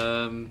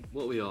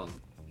are we on?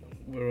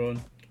 We're on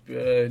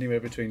anywhere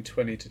between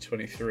 20 to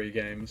 23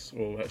 games.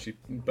 Well, actually,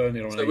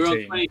 Burnley are on So 18. we're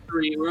on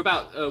 23. We're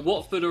about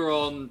Watford are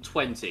on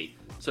 20.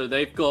 So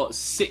they've got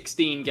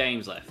 16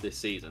 games left this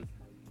season.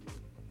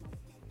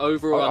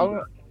 Over or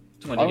under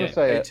 20 I'm games.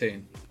 gonna say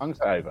 18. I'm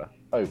gonna say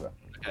over.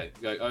 Okay,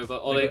 go over. They've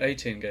got Ollie,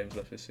 18 games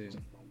left this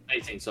season.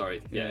 18.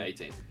 Sorry, yeah, Yeah.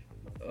 18.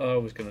 I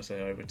was going to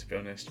say over, to be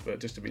honest, but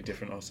just to be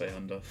different, I'll say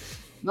under.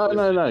 No.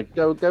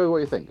 Go with what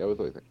you think.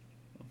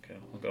 Okay,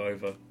 I'll go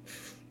over.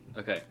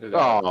 Okay. we'll go.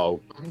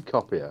 Oh,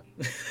 copier.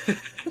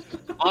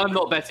 I'm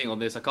not betting on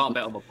this. I can't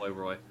bet on my boy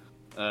Roy.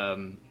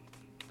 And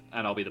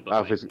I'll be the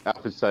bloke.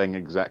 Alfred's saying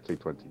exactly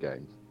 20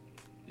 games.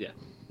 Yeah.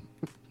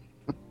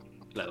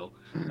 Level.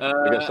 We're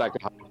gonna sack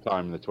a half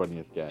time in the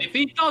 20th game. If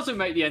he doesn't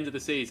make the end of the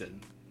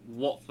season,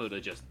 Watford are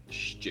just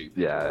stupid.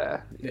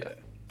 Yeah. Yeah.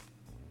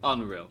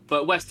 Unreal.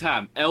 But West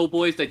Ham, L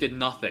boys, they did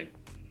nothing.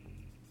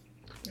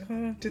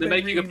 Did They're they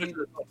making a really push to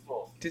the top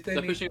 4. Did they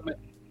They're need- pushing.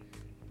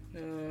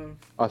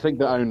 I think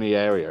the only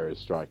area is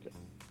striker,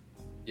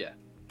 Yeah.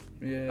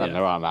 Yeah. and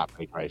there aren't that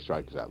many great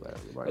strikers out there.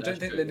 At the I moment. don't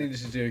think they needed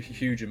to do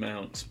huge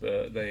amounts,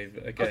 but they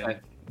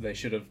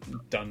should have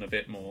done a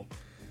bit more.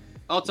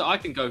 I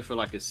can go for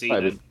like a C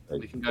Maybe. then.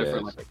 We can go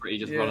for like a pretty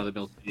just Yeah. run of the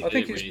mill. I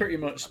think it's pretty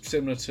much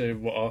similar to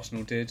what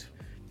Arsenal did.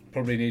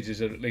 Probably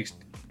needed at least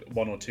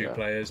 1 or 2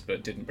 players,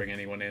 but didn't bring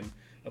anyone in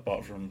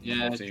apart from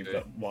obviously true.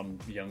 that one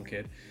young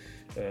kid,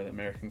 the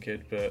American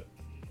kid. But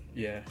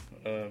yeah,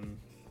 I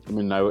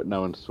mean, no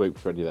one swooped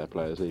for any of their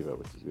players either,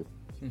 which is good.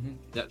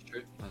 That's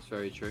true. That's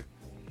very true.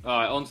 All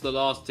right, on to the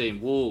last team,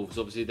 Wolves.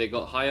 Obviously, they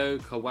got Hayo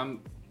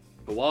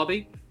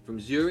Kawabi from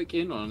Zurich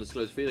in on an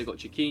undisclosed fee. They got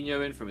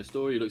Chiquinho in from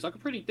Astoria, who looks like a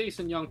pretty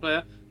decent young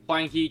player.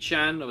 Huang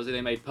Hee-chan, obviously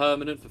they made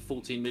permanent for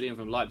 14 million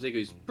from Leipzig,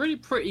 who's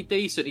pretty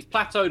decent. He's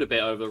plateaued a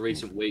bit over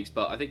recent weeks,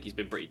 but I think he's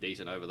been pretty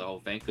decent over the whole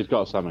thing. He's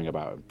got something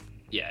about him.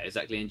 Yeah,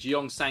 exactly. And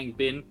Jeong Sang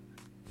Bin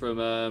from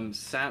the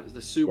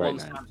Suwon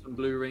Great name. Samsung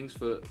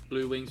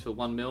Blue Wings for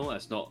 1 mil.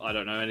 That's not. I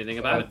don't know anything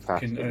about it. I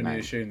Fantastic can only name.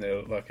 assume they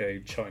look like a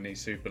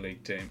Chinese Super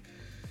League team.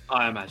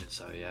 I imagine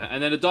so. Yeah.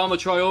 And then Adama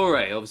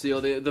Traore, obviously,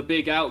 or the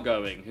big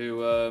outgoing,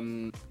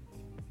 who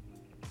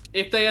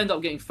if they end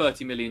up getting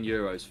 30 million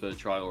euros for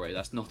Traore,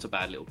 that's not a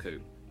bad little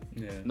coup.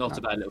 Yeah. Not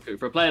a bad little coup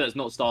for a player that's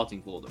not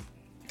starting for them.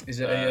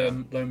 Is it a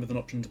loan with an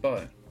option to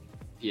buy?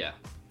 Yeah.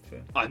 Fair.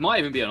 It might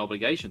even be an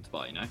obligation to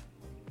buy, you know.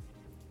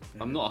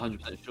 I'm not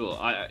 100% sure.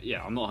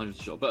 I'm not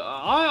 100% sure. But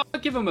I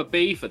give him a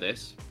B for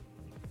this.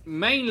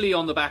 Mainly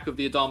on the back of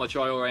the Adama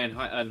Traore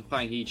and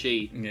Huang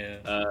Hee-chi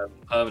Yeah.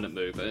 permanent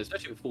move,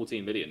 especially for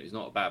 14 million. He's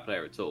not a bad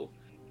player at all.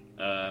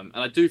 And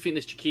I do think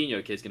this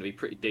Chiquinho kid's going to be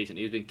pretty decent.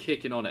 He's been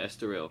kicking on at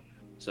Estoril.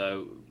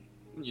 So,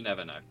 you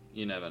never know.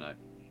 You never know.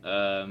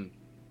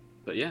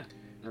 But yeah,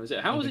 that was it.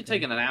 How was it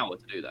taking an hour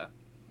to do that?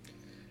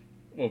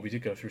 Well, we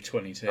did go through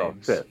 20 teams. Oh,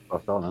 shit.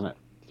 Spot on, isn't it?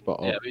 Spot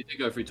on. Yeah, we did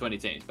go through 20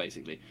 teams,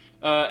 basically.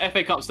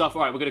 FA Cup stuff.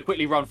 All right, we're going to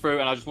quickly run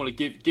through, and I just want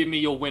to give me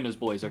your winners,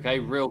 boys, okay?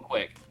 Real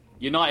quick.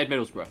 United,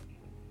 Middlesbrough.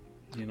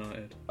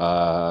 United,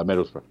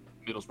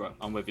 Middlesbrough.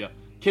 I'm with you.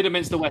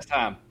 Kidderminster, West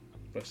Ham.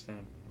 West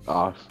Ham,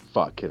 Oh,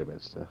 fuck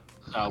Kidderminster.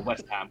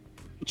 West Ham.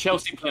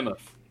 Chelsea,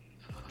 Plymouth.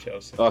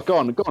 Chelsea. Oh, go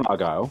on,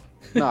 Argyle.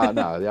 No,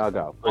 the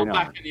Argyle. I'm 3-9.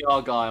 back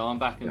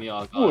in the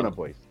Argyle. Warner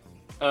boys.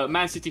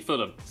 Man City,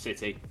 Fulham,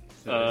 City.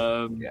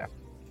 Yeah.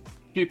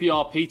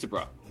 QPR,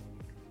 Peterborough.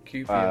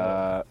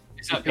 QPR.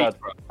 Is that Peterborough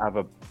Peterborough? have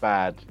a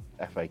bad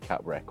FA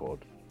Cup record.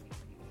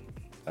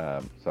 So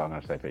I'm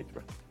going to say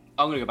Peterborough.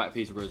 I'm going to go back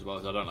Peterborough as well,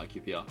 because I don't like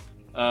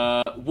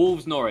QPR.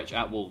 Wolves, Norwich,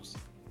 at Wolves.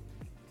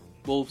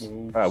 Wolves.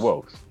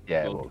 Wolves.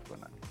 Yeah, Wolves. Wolves win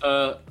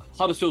that.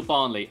 Huddersfield,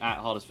 Barnley, at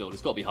Huddersfield.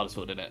 It's got to be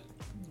Huddersfield, isn't it?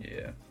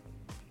 Yeah.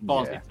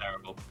 Barnsley's Yeah.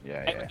 terrible.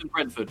 Yeah, Everton,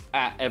 Brentford,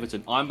 at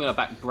Everton. I'm going to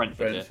back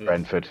Brentford. here.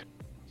 Brentford.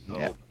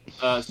 Brentford.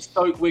 Yeah.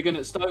 Stoke, Wigan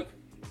at Stoke.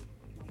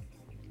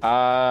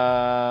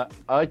 I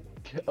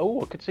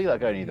could see that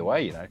going either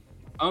way, you know.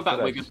 I'm going to back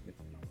But Wigan.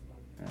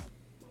 yeah.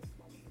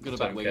 I'm going to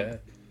back Don't Wigan. care.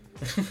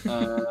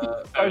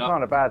 Fair Both enough.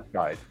 aren't a bad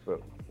side,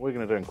 but we're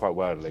going to doing quite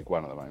well in League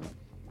One at the moment.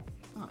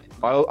 Alright.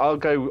 I'll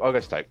go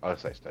Stoke. I'll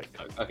say Stoke.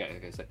 Okay.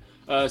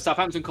 So,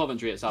 Southampton,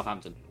 Coventry at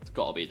Southampton. It's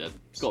got to be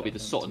the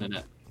Sutton in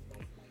it.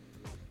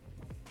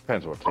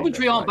 Depends what team.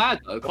 Coventry they're aren't playing.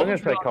 bad though. I'm going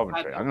to say aren't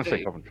Coventry. bad I'm going to say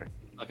team. Coventry.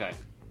 Okay.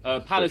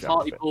 Palace, Good job.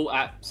 Hartlepool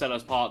at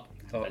Selhurst Park.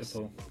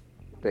 Hartlepool.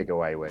 Big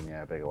away win,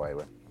 yeah, big away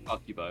win.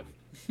 Fuck you both.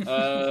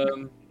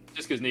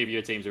 Just because neither of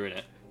your teams are in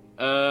it.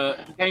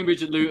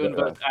 Cambridge at Luton Yeah,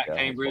 versus at yeah,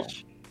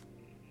 Cambridge.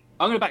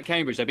 I'm going to back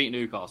Cambridge. They beat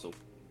Newcastle.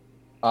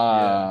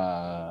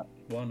 Why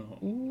not?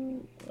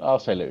 I'll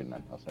say Luton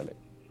then. I'll say Luton.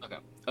 Okay.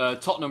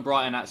 Tottenham,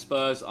 Brighton at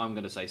Spurs. I'm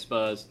going to say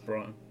Spurs.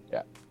 Brighton.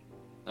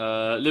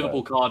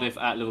 Liverpool, Cardiff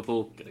at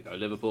Liverpool. Going to go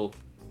Liverpool.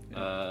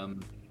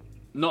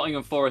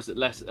 Nottingham Forest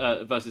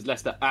at versus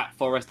Leicester at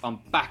Forest. I'm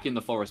backing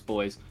the Forest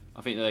boys.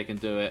 I think that they can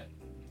do it.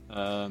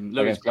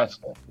 Lewis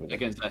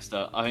against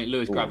Leicester. I think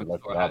Lewis Graham will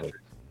score a hat-trick.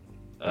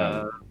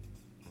 I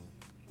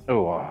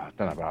don't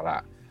know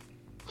about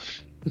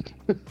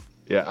that.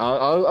 Yeah,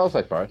 I'll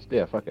say Forest.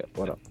 Yeah, fuck it.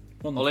 Why not?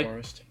 On the Ollie?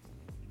 Forest.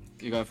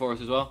 You going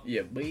Forest as well?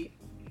 Yeah, we.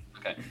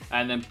 Okay.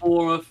 And then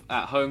Bournemouth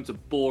at home to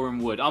Boreham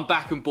Wood. I'm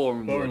backing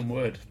Boreham Wood. Boreham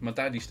Wood. My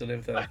dad used to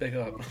live there. Big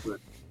up.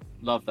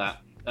 Love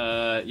that.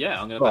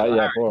 Yeah, I'm going to back Right,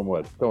 yeah, Harry. Boreham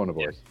Wood. Go on, the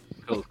boys.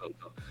 Cool.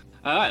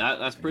 All right,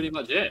 that's pretty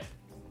much it.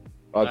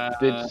 I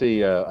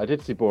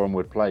did see Boreham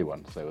Wood play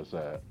once. It was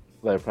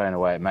they were playing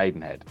away at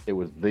Maidenhead. It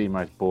was the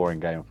most boring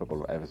game of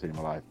football I've ever seen in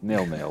my life.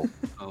 0-0.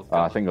 Oh, I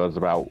God. think it was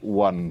about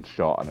one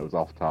shot and it was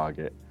off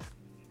target.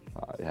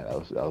 Yeah, that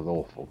was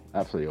awful,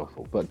 absolutely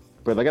awful. But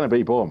they're going to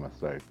beat Bournemouth,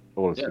 so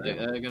all is Yeah,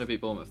 forgiven. they're going to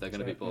beat Bournemouth. They're going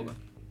to beat Bournemouth.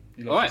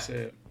 You All like right. to see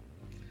it.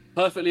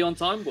 Perfectly on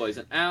time, boys.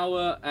 An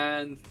hour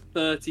and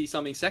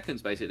 30-something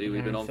seconds, basically,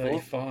 we've been on for.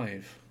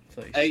 35.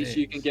 36. H,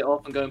 you can get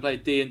off and go and play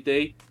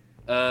D&D.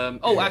 Yeah,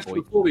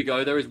 Actually, boy. before we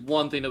go, there is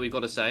one thing that we've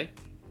got to say.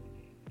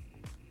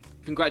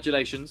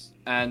 Congratulations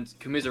and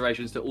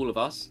commiserations to all of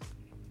us.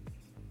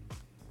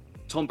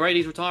 Tom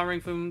Brady's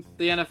retiring from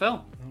the NFL.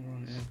 Oh,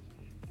 right, yeah.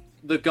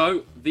 The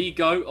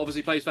GOAT,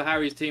 obviously plays for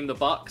Harry's team, the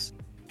Bucks.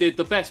 Did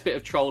the best bit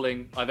of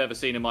trolling I've ever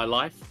seen in my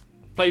life.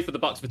 Played for the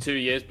Bucks for 2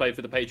 years, played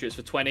for the Patriots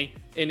for 20.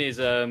 In his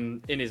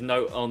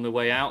note on the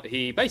way out,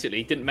 he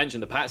basically didn't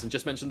mention the Pats and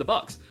just mentioned the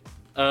Bucks,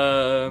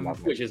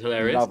 which is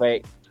hilarious. Love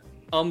it.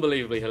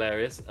 Unbelievably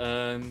hilarious.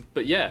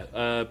 But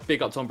yeah,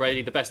 big up Tom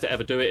Brady, the best to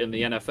ever do it in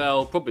the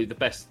NFL. Probably the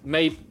best,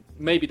 maybe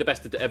the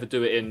best to ever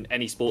do it in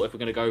any sport if we're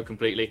going to go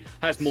completely.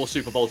 Has more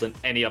Super Bowls than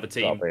any other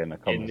team. That'll be in the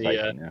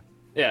conversation, yeah.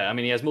 Yeah, I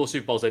mean, he has more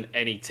Super Bowls than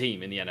any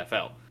team in the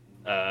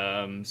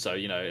NFL. So,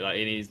 you know, like,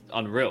 he's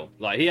unreal.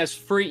 Like, he has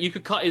three, you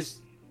could cut his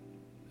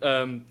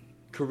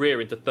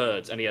career into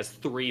thirds, and he has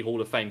 3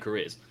 Hall of Fame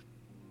careers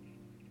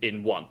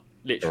in one.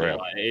 Literally. Real.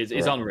 Like,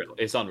 it's unreal.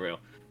 It's unreal.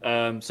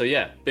 So,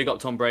 yeah, big up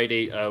Tom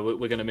Brady.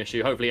 We're going to miss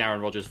you. Hopefully,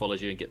 Aaron Rodgers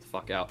follows you and get the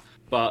fuck out.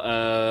 But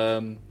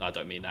I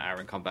don't mean that,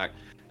 Aaron. Come back.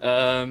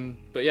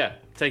 But yeah,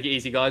 take it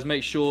easy, guys.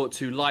 Make sure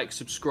to like,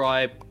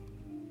 subscribe,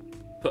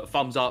 put a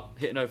thumbs up,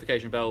 hit a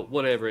notification bell,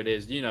 whatever it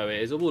is. You know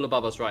it is all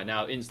above us right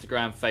now.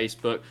 Instagram,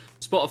 Facebook,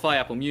 Spotify,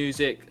 Apple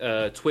Music,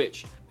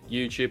 Twitch,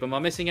 YouTube. Am I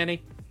missing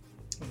any?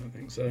 I don't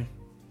think so.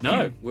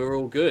 No, we're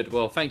all good.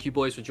 Well, thank you,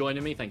 boys, for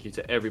joining me. Thank you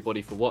to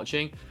everybody for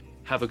watching.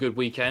 Have a good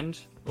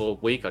weekend, or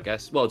week, I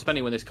guess. Well,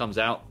 depending when this comes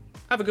out.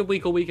 Have a good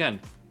week or weekend.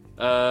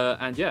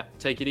 And yeah,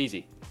 take it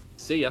easy.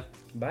 See ya.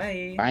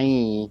 Bye.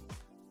 Bye.